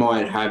you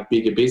might have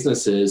bigger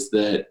businesses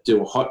that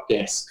do a hot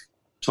desk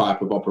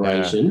type of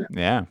operation,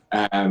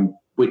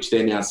 which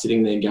they're now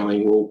sitting there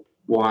going, well,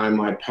 why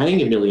am I paying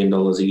 $1 million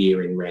a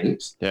year in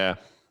rent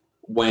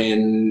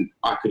when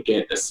I could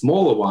get a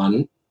smaller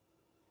one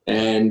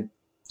and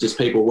just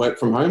people work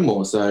from home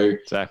more? So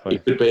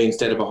it could be,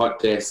 instead of a hot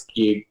desk,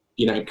 you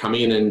come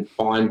in and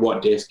find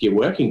what desk you're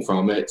working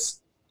from. It's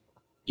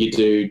you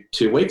do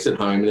 2 weeks at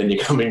home and then you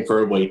come in for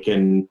a week,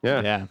 and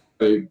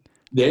so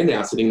they're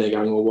now sitting there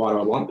going, well, why do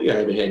I want the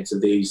overheads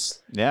of these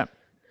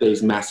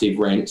massive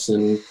rents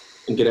and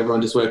get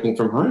everyone just working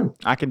from home?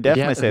 I can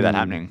definitely see that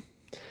happening.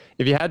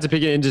 If you had to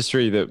pick an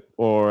industry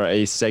or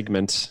a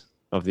segment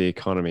of the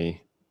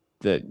economy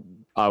that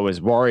I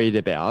was worried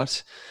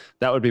about,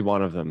 that would be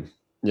one of them.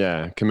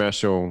 Yeah,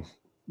 commercial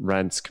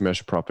rents,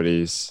 commercial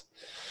properties.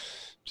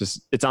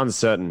 Just, it's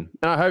uncertain.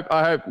 And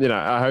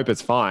I hope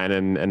it's fine,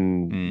 and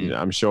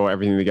I'm sure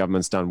everything the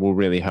government's done will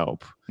really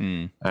help.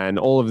 And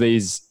all of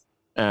these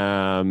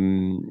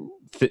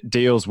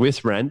deals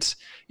with rent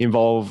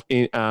involve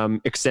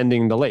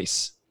extending the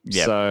lease.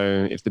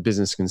 So if the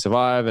business can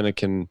survive and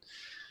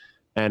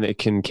it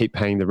can keep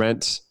paying the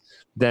rent,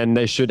 then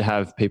they should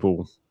have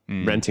people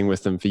renting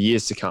with them for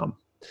years to come.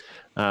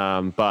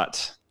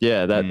 But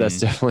that's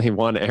definitely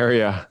one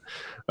area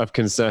of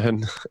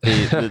concern.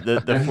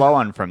 The flow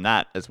on from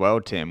that as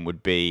well, Tim,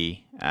 would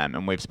be,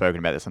 and we've spoken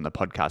about this on the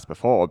podcast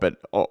before, but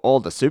all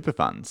the super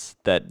funds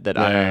that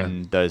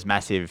own those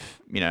massive,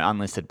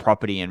 unlisted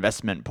property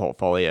investment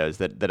portfolios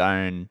that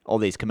own all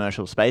these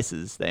commercial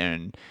spaces. They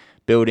own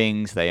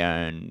buildings, they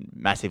own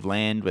massive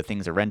land where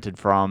things are rented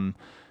from,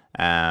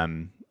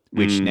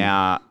 which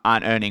now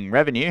aren't earning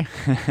revenue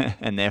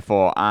and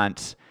therefore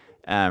aren't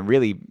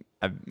really,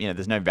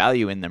 there's no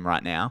value in them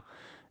right now.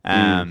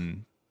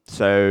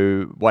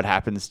 So what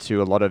happens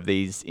to a lot of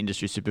these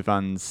industry super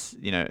funds,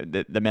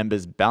 the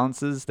members'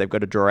 balances, they've got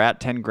to draw out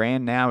 10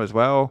 grand now as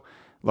well.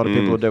 A lot of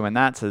people are doing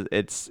that. So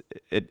it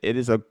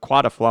is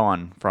quite a flow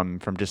on from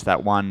just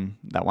that one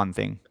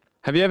thing.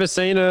 Have you ever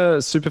seen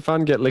a super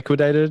fund get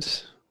liquidated,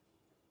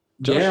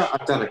 Josh? Yeah,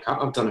 I've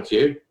done a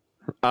few.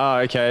 Oh,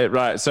 okay.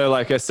 Right. So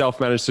like a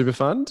self-managed super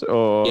fund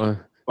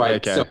or?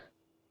 Okay.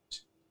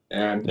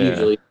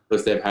 Usually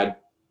because they've had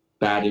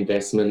bad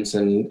investments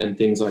and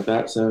things like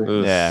that.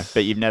 So yeah,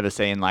 but you've never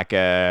seen like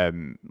a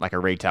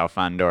retail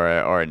fund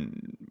or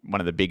one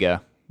of the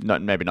bigger,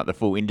 maybe not the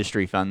full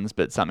industry funds,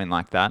 but something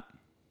like that.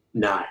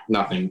 No,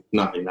 nothing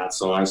that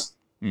size.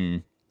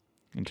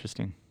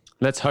 Interesting.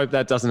 Let's hope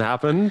that doesn't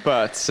happen.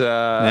 But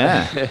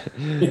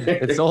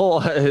it's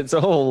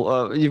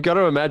all. You've got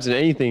to imagine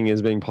anything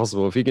is being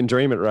possible. If you can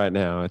dream it right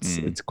now,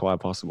 it's quite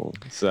possible.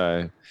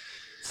 So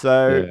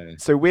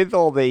with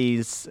all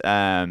these,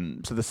 so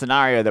the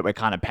scenario that we're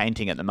kind of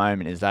painting at the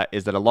moment is that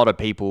a lot of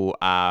people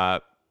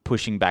are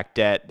pushing back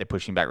debt, they're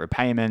pushing back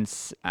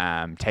repayments,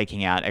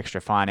 taking out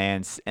extra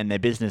finance, and their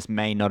business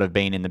may not have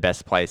been in the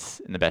best place,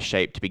 in the best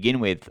shape to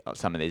begin with,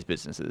 some of these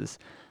businesses.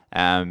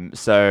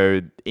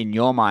 So in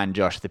your mind,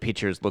 Josh, the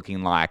picture is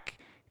looking like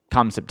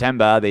come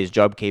September, these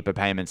JobKeeper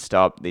payments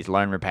stop, these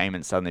loan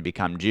repayments suddenly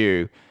become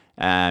due.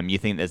 You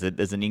think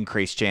there's an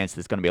increased chance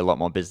there's going to be a lot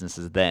more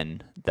businesses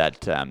then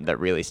that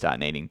really start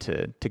needing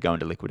to go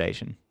into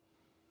liquidation?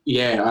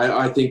 Yeah,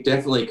 I think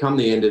definitely come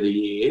the end of the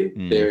year,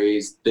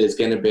 there's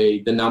going to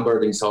be the number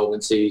of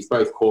insolvencies,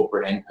 both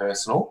corporate and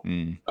personal.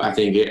 I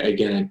think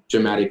again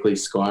dramatically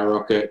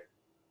skyrocket.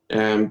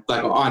 Like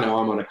I know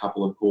I'm on a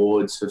couple of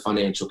boards for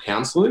financial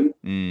counselling,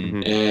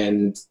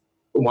 and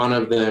one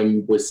of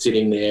them was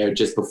sitting there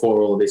just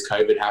before all of this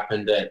COVID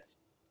happened that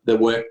the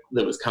work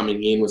that was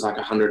coming in was like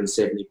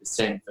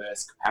 170%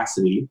 versus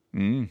capacity,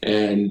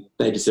 and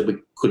they just said we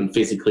couldn't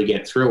physically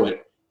get through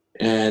it.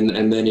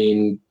 And then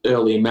in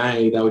early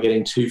May, they were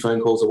getting 2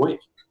 phone calls a week.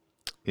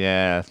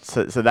 Yeah,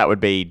 so that would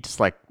be just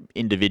like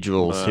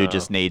individuals who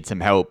just need some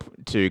help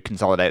to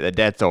consolidate their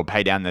debts or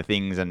pay down their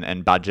things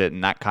and budget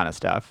and that kind of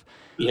stuff.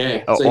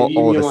 Yeah, so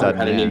you might have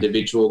had an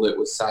individual that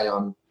was, say,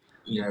 on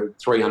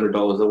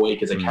 $300 a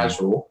week as a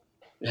casual,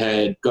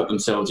 had got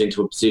themselves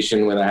into a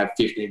position where they have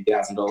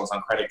 $15,000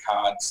 on credit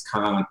cards,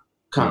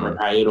 can't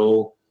repay it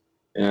all.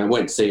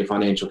 Went to see a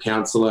financial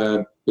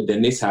counsellor, but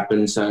then this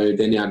happened, so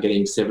they're now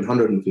getting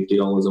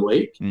 $750 a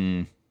week,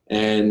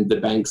 and the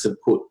banks have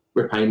put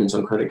repayments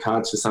on credit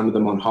cards for some of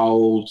them on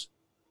hold.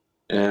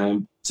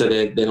 So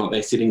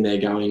they're sitting there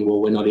going, well,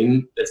 we're not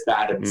in as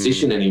bad a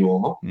position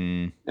anymore.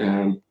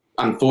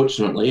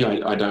 Unfortunately,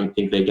 I don't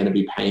think they're going to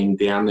be paying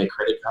down their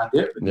credit card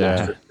debt with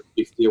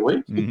 $50 a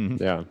week.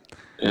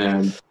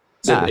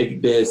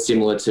 They're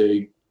similar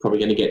to probably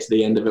going to get to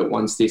the end of it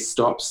once this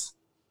stops.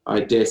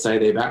 I dare say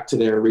they're back to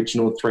their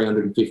original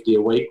 $350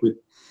 a week with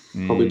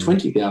probably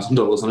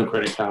 $20,000 on a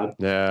credit card.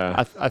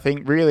 Yeah, I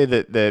think really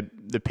that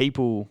the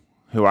people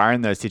who are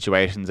in those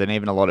situations, and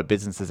even a lot of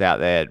businesses out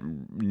there,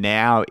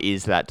 now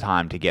is that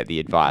time to get the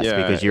advice,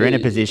 because you're in a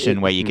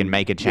position where you can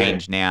make a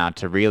change now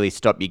to really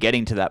stop you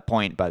getting to that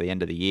point by the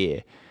end of the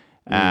year.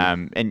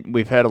 And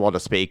we've heard a lot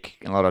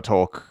of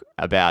talk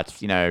about,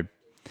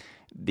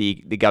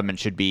 the government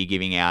should be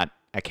giving out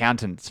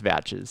accountants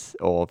vouchers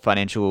or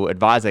financial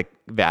advisor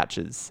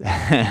vouchers.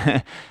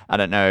 I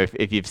don't know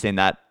if you've seen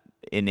that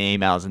in the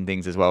emails and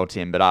things as well,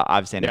 Tim, but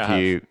I've seen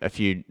a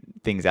few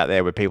things out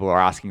there where people are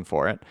asking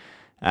for it.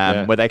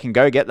 Where they can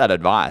go get that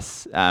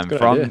advice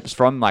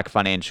from like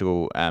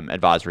financial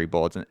advisory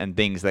boards and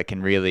things that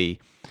can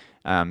really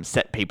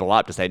set people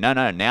up to say, no,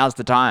 now's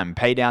the time,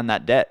 pay down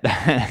that debt.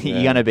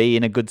 You're going to be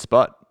in a good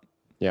spot.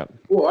 Yeah.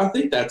 Well, I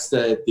think that's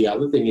the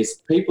other thing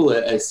is people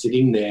are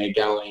sitting there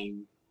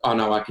going, oh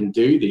no, I can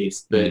do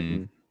this, but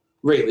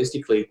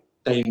realistically,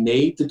 they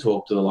need to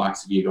talk to the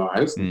likes of you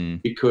guys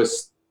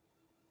because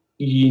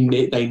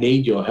they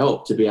need your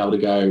help to be able to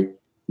go,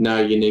 no,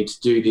 you need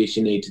to do this,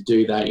 you need to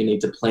do that, you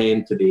need to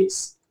plan for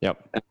this.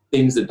 Yep. And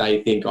things that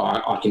they think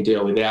I can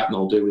deal without and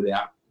I'll deal with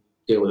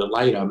it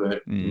later.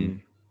 But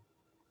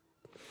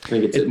I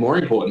think it's more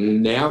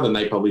important now than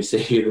they probably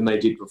see you than they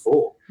did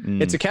before.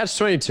 It's a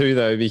catch-22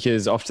 though,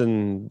 because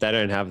often they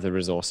don't have the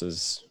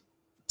resources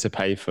to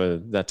pay for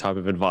that type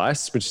of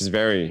advice, which is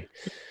very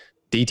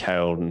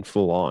detailed and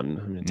full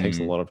on. I mean, it takes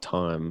a lot of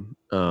time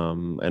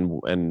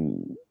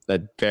and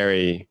that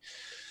very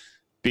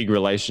big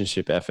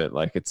relationship effort.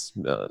 Like it's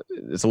a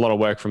lot of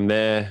work from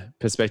their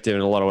perspective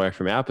and a lot of work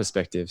from our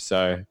perspective.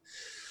 So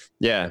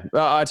yeah,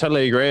 I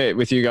totally agree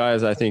with you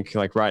guys. I think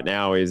like right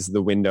now is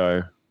the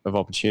window of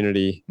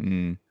opportunity.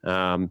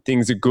 Mm.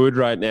 Things are good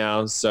right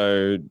now,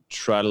 so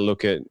try to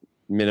look at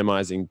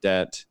minimizing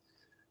debt.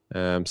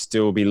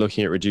 Still be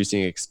looking at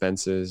reducing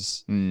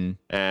expenses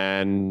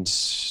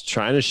and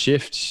trying to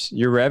shift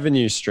your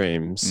revenue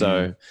stream.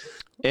 So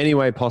any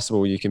way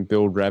possible you can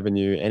build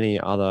revenue, any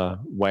other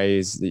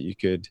ways that you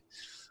could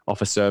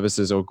offer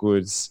services or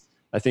goods,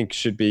 I think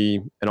should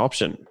be an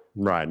option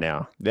right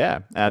now. Yeah.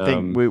 I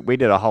think we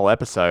did a whole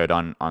episode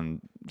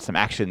on some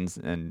actions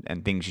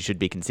and things you should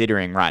be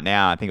considering right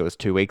now. I think it was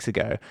 2 weeks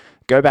ago.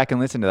 Go back and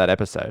listen to that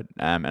episode.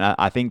 And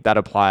I think that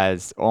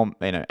applies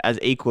as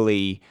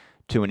equally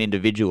to an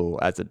individual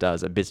as it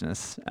does a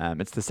business.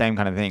 It's the same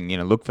kind of thing.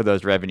 Look for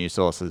those revenue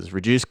sources,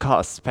 reduce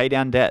costs, pay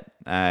down debt.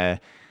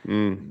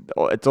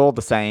 It's all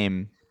the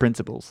same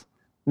principles.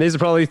 These are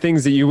probably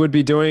things that you would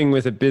be doing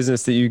with a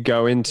business that you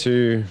go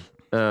into.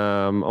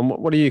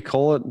 What do you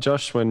call it,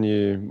 Josh, when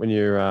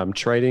you're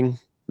trading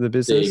the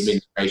business? The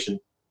administration.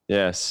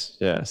 Yes.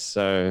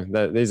 So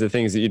these are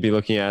things that you'd be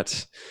looking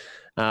at.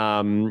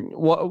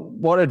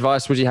 What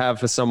advice would you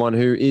have for someone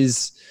who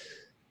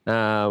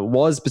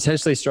was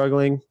potentially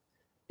struggling,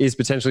 is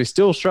potentially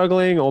still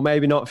struggling, or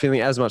maybe not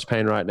feeling as much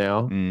pain right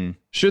now?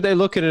 Should they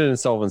look at an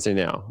insolvency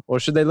now, or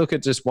should they look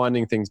at just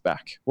winding things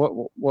back? What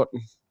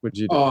would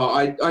you do?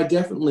 I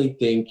definitely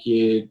think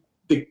the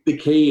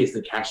key is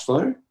the cash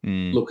flow.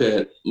 Look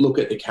at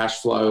the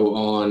cash flow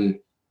on.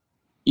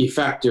 You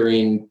factor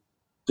in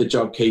the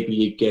JobKeeper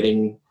you're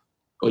getting,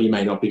 or you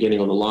may not be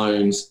getting, all the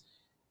loans,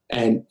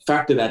 and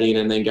factor that in,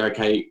 and then go,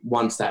 okay,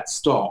 once that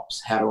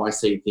stops, how do I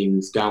see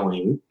things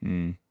going?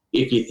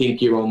 If you think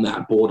you're on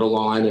that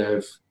borderline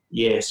of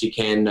yes, you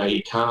can, no,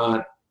 you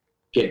can't,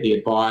 get the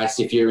advice.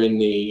 If you're in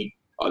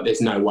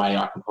there's no way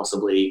I can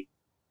possibly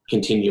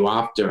continue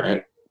after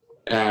it.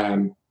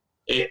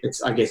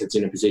 I guess it's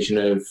in a position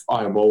of,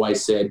 I've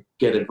always said,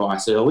 get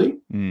advice early.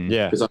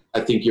 Yeah. Because I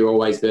think you're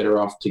always better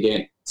off to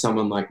get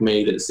someone like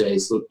me that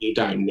says, look, you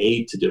don't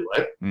need to do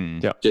it.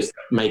 Yep. Just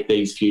make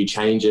these few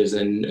changes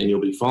and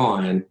you'll be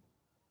fine,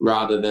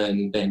 rather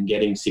than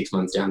getting 6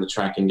 months down the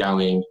track and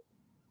going,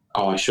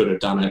 oh, I should have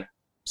done it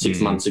 6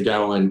 months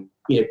ago, and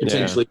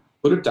potentially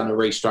could have done a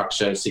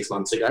restructure 6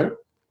 months ago,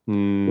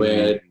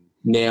 where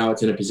now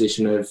it's in a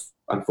position of,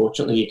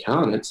 unfortunately, you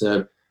can't. It's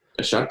a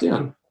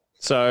shutdown.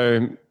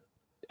 So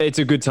it's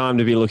a good time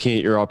to be looking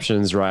at your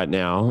options right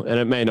now. And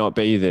it may not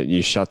be that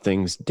you shut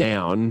things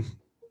down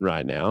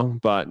right now,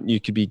 but you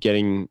could be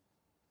getting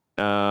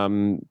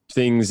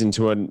things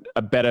into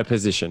a better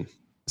position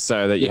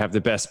so that you have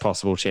the best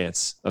possible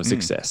chance of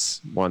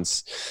success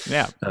once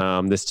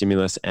the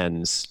stimulus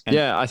ends. And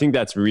I think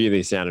that's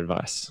really sound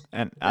advice.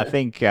 And I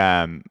think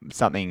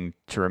something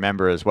to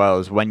remember as well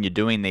is when you're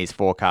doing these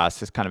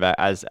forecasts, is kind of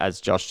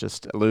as Josh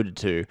just alluded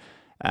to,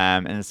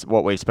 and it's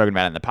what we've spoken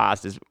about in the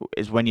past,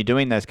 is when you're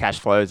doing those cash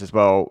flows as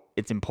well,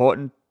 it's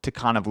important to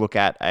kind of look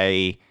at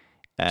a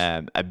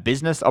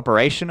business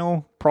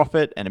operational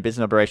profit and a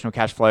business operational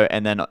cash flow,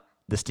 and then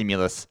the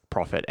stimulus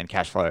profit and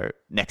cash flow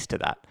next to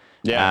that.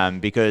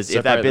 Because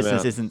if that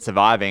business isn't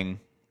surviving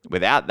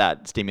without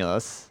that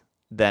stimulus,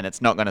 then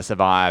it's not going to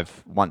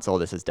survive once all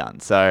this is done.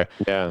 So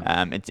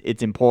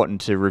it's important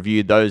to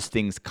review those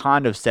things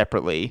kind of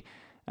separately,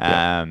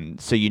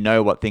 so you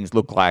know what things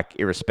look like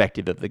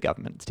irrespective of the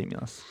government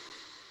stimulus.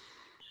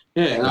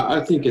 Yeah, and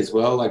I think as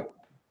well, like,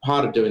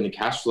 part of doing the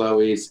cash flow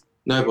is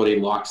nobody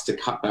likes to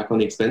cut back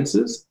on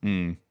expenses.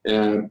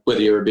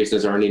 Whether you're a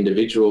business or an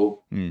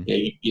individual,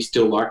 you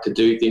still like to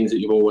do things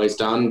that you've always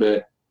done,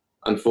 but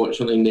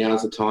unfortunately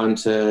now's the time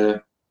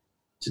to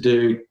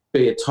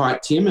be a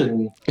tight Tim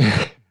and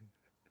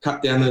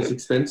cut down those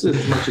expenses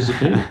as much as you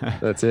can.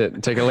 That's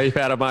it. Take a leaf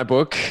out of my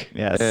book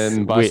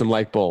and buy some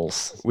lake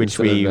balls. Which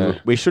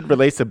we should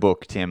release a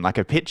book, Tim, like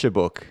a picture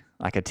book,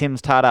 like a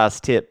Tim's Tartar's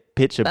Tip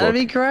picture book. That'd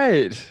be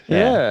great.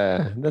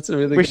 Yeah, that's a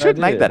really good idea. We should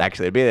make that,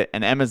 actually. It'd be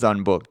an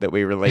Amazon book that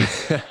we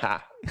release.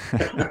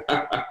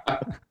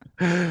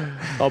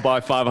 I'll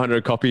buy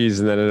 500 copies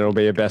and then it'll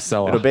be a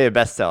bestseller. It'll be a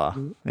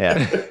bestseller.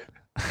 Yeah.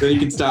 So you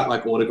can start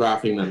like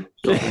autographing them.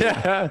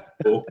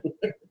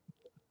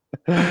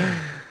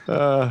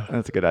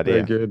 That's a good idea.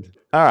 Very good.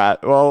 All right.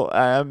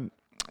 Well,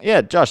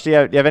 Josh, do you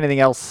have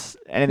anything else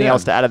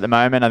to add at the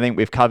moment? I think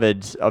we've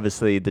covered,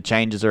 obviously, the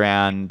changes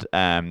around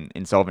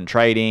insolvent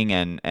trading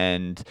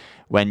and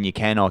when you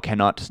can or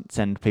cannot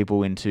send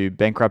people into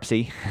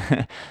bankruptcy,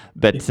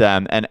 but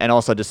and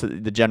also just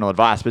the general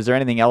advice. But is there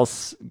anything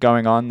else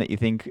going on that you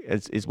think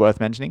is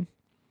worth mentioning?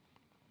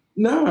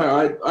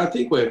 No, I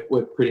think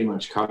we've pretty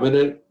much covered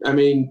it. I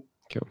mean,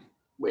 cool.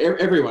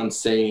 Everyone's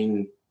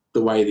seen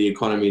the way the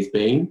economy's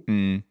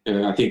been.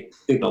 I think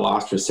the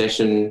last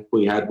recession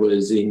we had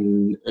was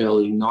in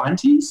early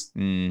 90s.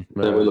 So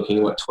we're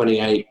looking at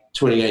 28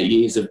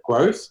 years of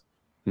growth.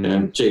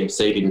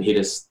 GFC didn't hit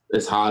us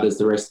as hard as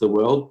the rest of the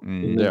world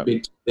in the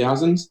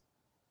mid-2000s.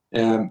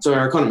 So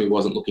our economy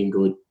wasn't looking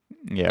good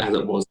as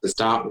it was to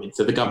start with.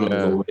 So the government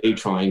was already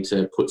trying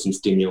to put some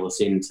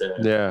stimulus in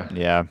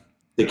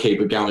to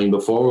keep it going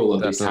before all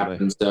of this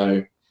happened.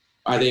 So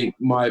I think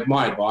my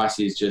advice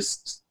is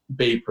just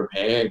be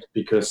prepared,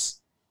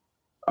 because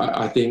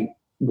I think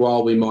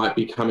while we might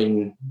be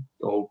coming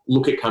or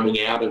look at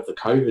coming out of the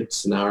COVID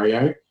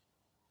scenario,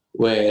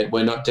 we're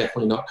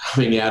definitely not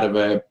coming out of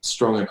a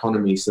strong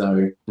economy.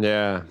 So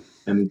Yeah.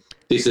 and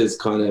this has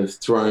kind of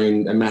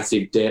thrown a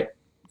massive debt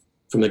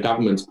from the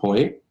government's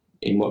point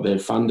in what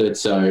they've funded.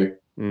 So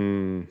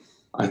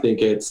I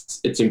think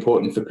it's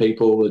important for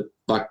people that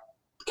like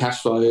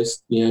cash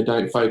flows,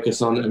 don't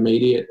focus on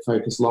immediate,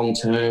 focus long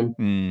term.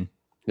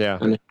 Yeah.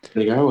 And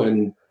there you go.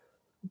 And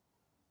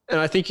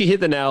I think you hit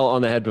the nail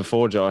on the head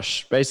before,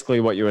 Josh. Basically,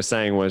 what you were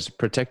saying was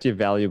protect your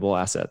valuable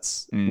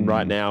assets.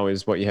 Right now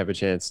is what you have a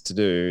chance to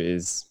do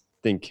is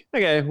think,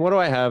 okay, what do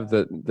I have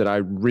that I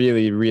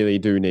really, really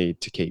do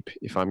need to keep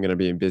if I'm going to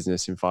be in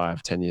business in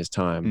 5-10 years'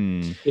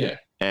 time? Yeah.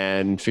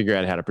 And figure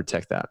out how to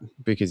protect that,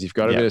 because you've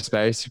got a bit of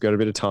space, you've got a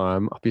bit of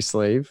time up your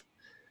sleeve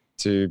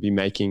to be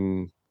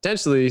making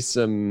potentially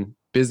some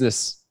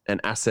business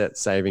and asset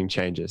saving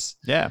changes.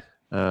 Yeah.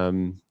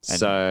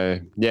 So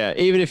yeah,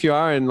 even if you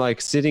are in like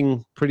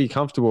sitting pretty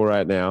comfortable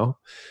right now,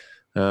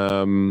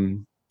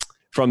 from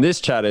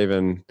this chat,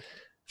 even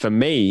for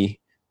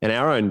me and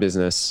our own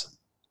business,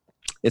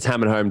 it's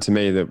hammered home to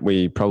me that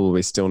we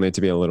probably still need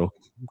to be a little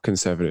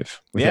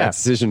conservative with our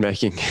decision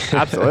making.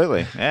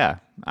 Absolutely. Yeah.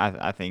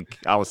 I think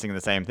I was thinking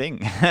the same thing.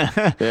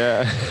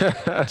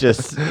 Yeah.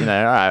 Just, all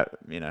right,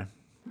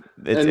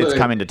 it's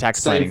coming to tax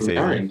planning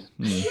season.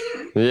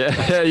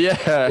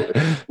 Yeah.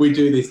 We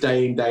do this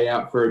day in, day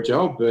out for a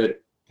job,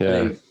 but I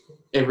think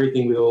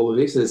everything with all of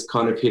this has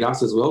kind of hit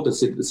us as well to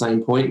sit at the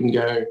same point and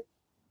go,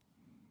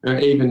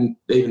 even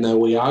though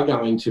we are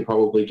going to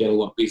probably get a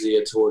lot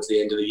busier towards the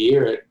end of the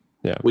year,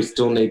 we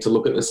still need to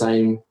look at the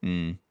same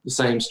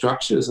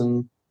structures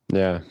and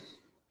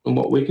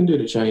what we can do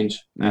to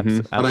change.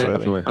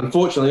 Absolutely.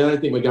 Unfortunately, I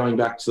don't think we're going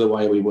back to the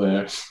way we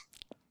were.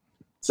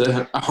 It's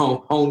a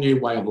whole new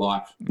way of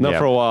life. Not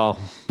for a while.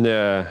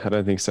 Yeah, I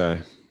don't think so.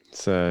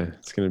 So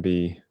it's going to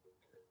be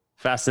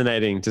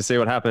fascinating to see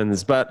what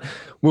happens. But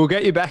we'll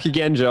get you back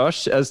again,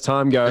 Josh, as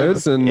time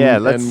goes, and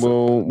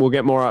we'll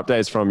get more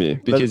updates from you,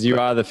 because you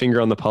are the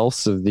finger on the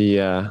pulse of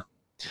the.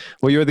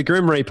 You're the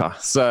Grim Reaper,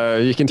 so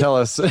you can tell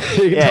us. Tell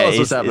us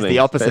what's happening. It's the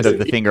opposite of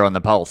the finger on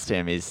the pulse,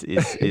 Tim. Is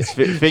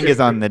fingers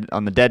on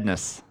the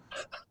deadness.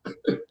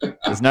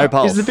 There's no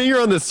pulse. He's the finger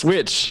on the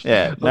switch.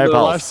 Yeah, no pulse.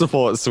 Life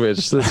support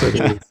switch. That's what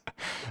it is.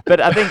 But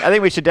I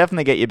think we should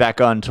definitely get you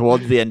back on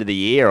towards the end of the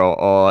year,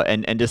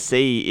 and just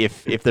see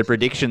if the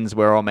predictions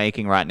we're all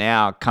making right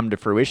now come to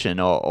fruition,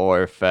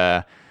 or if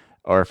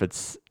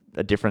it's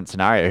a different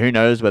scenario. Who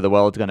knows where the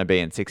world's going to be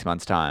in 6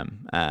 months'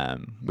 time?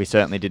 We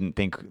certainly didn't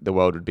think the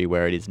world would be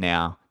where it is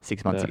now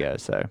 6 months ago.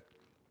 So,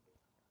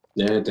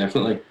 yeah,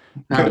 definitely.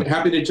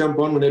 Happy to jump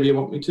on whenever you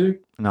want me to.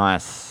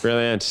 Nice,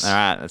 brilliant. All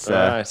right, that's the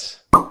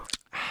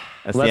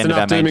end of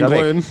our main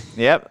topic.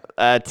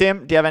 Yep.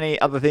 Tim, do you have any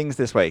other things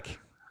this week?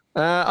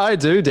 I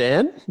do,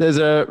 Dan. There's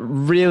a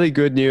really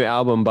good new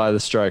album by The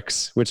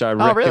Strokes, which I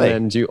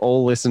recommend you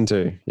all listen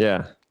to.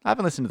 Yeah. I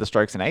haven't listened to The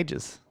Strokes in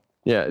ages.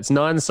 Yeah, it's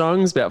 9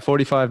 songs, about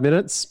 45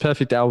 minutes.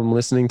 Perfect album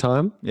listening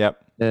time.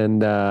 Yep.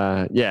 And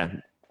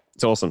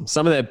it's awesome.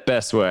 Some of their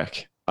best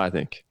work, I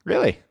think.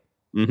 Really?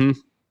 Mm-hmm.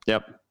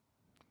 Yep.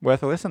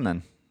 Worth a listen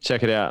then.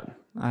 Check it out.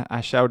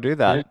 I shall do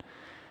that. Yeah.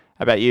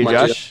 How about you,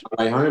 Josh?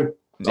 Way home.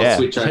 I'll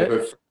switch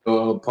over from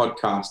your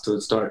podcast to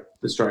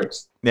The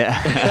Strokes.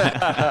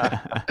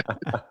 Yeah.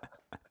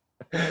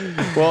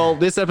 Well,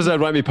 this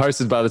episode won't be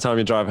posted by the time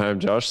you drive home,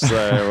 Josh.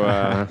 So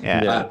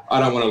I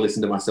don't want to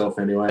listen to myself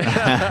anyway.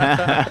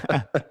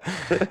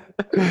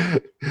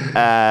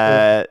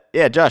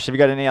 Josh, have you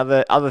got any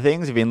other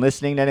things? Have you been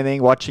listening to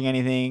anything, watching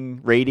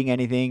anything, reading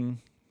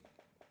anything?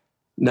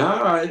 No,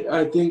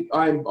 I think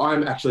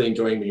I'm actually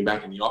enjoying being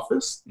back in the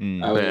office.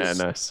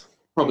 Nice.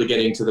 Probably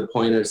getting to the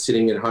point of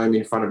sitting at home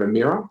in front of a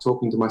mirror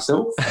talking to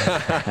myself.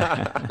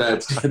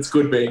 It's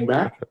good being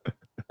back.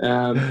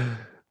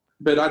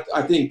 But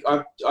I think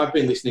I've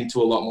been listening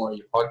to a lot more of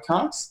your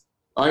podcasts.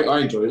 I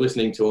enjoy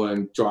listening to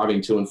them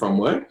driving to and from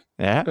work.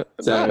 Yeah.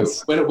 So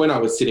nice. when I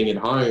was sitting at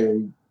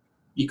home,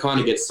 you kind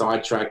of get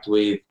sidetracked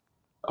with,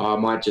 I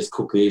might just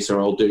cook this, or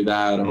I'll do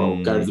that, or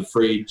I'll go to the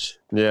fridge.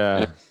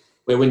 Yeah.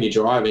 Where when you're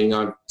driving,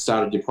 I've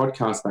started your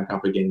podcast back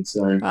up again.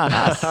 So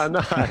nice.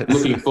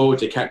 Looking forward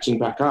to catching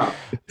back up.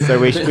 So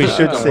we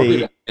should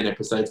see 10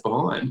 episodes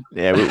behind.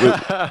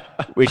 Yeah,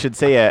 we should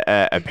see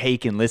a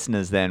peak in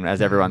listeners then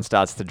as everyone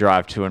starts to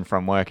drive to and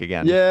from work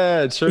again.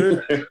 Yeah,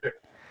 true.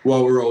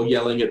 While we're all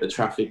yelling at the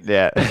traffic.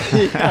 Yeah.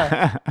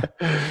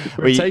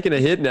 We're taking a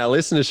hit in our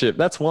listenership.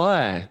 That's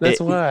why.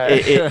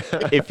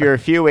 If you're a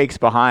few weeks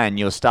behind,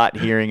 you'll start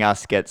hearing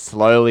us get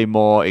slowly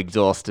more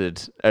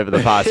exhausted over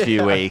the past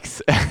few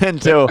weeks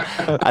until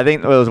I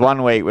think there was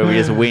 1 week where we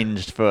just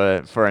whinged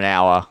for an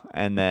hour,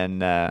 and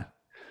then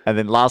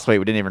last week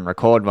we didn't even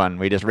record one.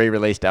 We just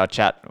re-released our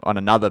chat on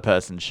another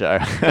person's show.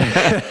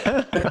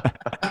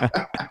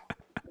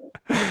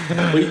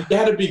 We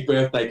had a big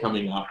birthday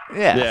coming up.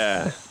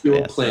 Yeah. You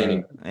were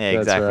planning. Yeah,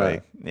 exactly.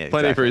 Right. Yeah,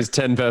 Plenty for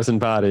exactly. his 10-person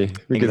party.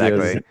 Because he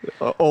has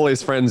all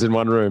his friends in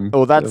one room.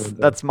 Well,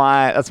 that's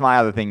my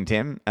other thing,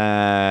 Tim.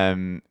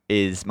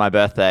 Is my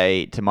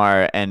birthday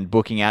tomorrow, and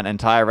booking out an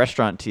entire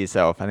restaurant to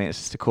yourself. I think it's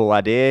just a cool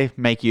idea.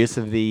 Make use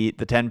of the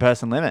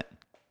 10-person limit.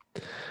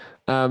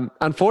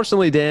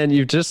 Unfortunately, Dan,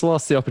 you've just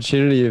lost the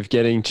opportunity of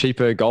getting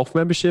cheaper golf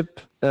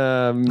membership.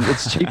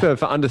 It's cheaper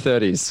for under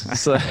 30s.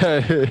 So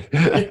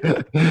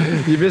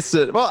you missed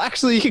it. Well,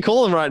 actually, you could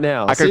call them right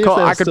now. I could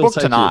book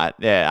tonight.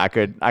 Yeah,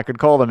 I could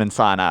call them and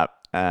sign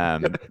up.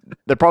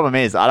 The problem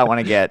is I don't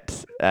want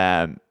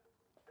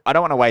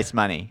to waste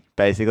money,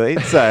 basically.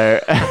 So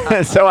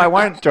so I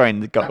won't join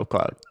the golf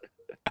club.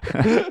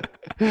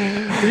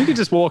 You could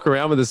just walk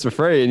around with this for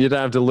free, and you don't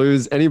have to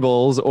lose any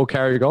balls or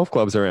carry golf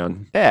clubs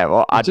around. Yeah,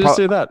 well, I'd just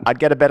do that. I'd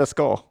get a better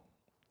score.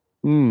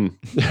 You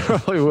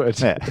probably would.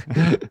 Yeah.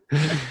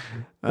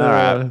 All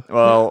right.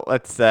 Well,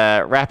 let's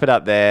wrap it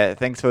up there.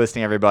 Thanks for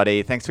listening,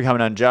 everybody. Thanks for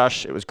coming on,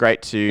 Josh. It was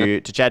great to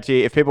chat to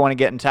you. If people want to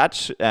get in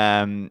touch,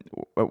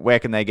 where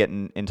can they get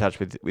in touch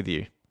with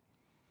you?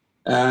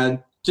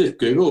 Just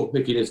Google.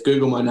 If you just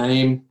Google my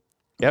name,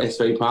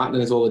 SV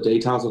Partners, all the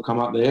details will come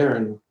up there.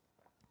 And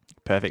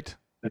perfect.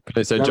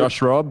 So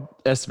Josh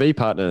Robb, SV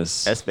Partners.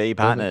 SV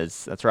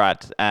Partners. That's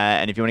right.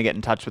 And if you want to get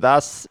in touch with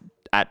us,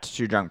 at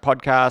Two Drunk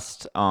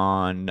Podcast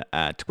on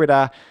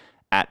Twitter,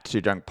 at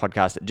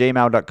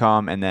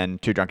twodrunkpodcast@gmail.com, and then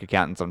Two Drunk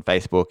Accountants on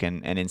Facebook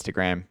and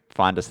Instagram.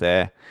 Find us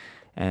there,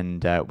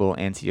 and we'll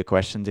answer your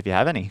questions if you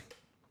have any.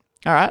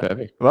 All right.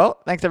 Perfect. Well,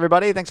 thanks,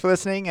 everybody. Thanks for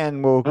listening,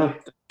 and we'll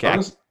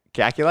catch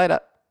you later.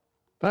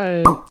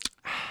 Bye.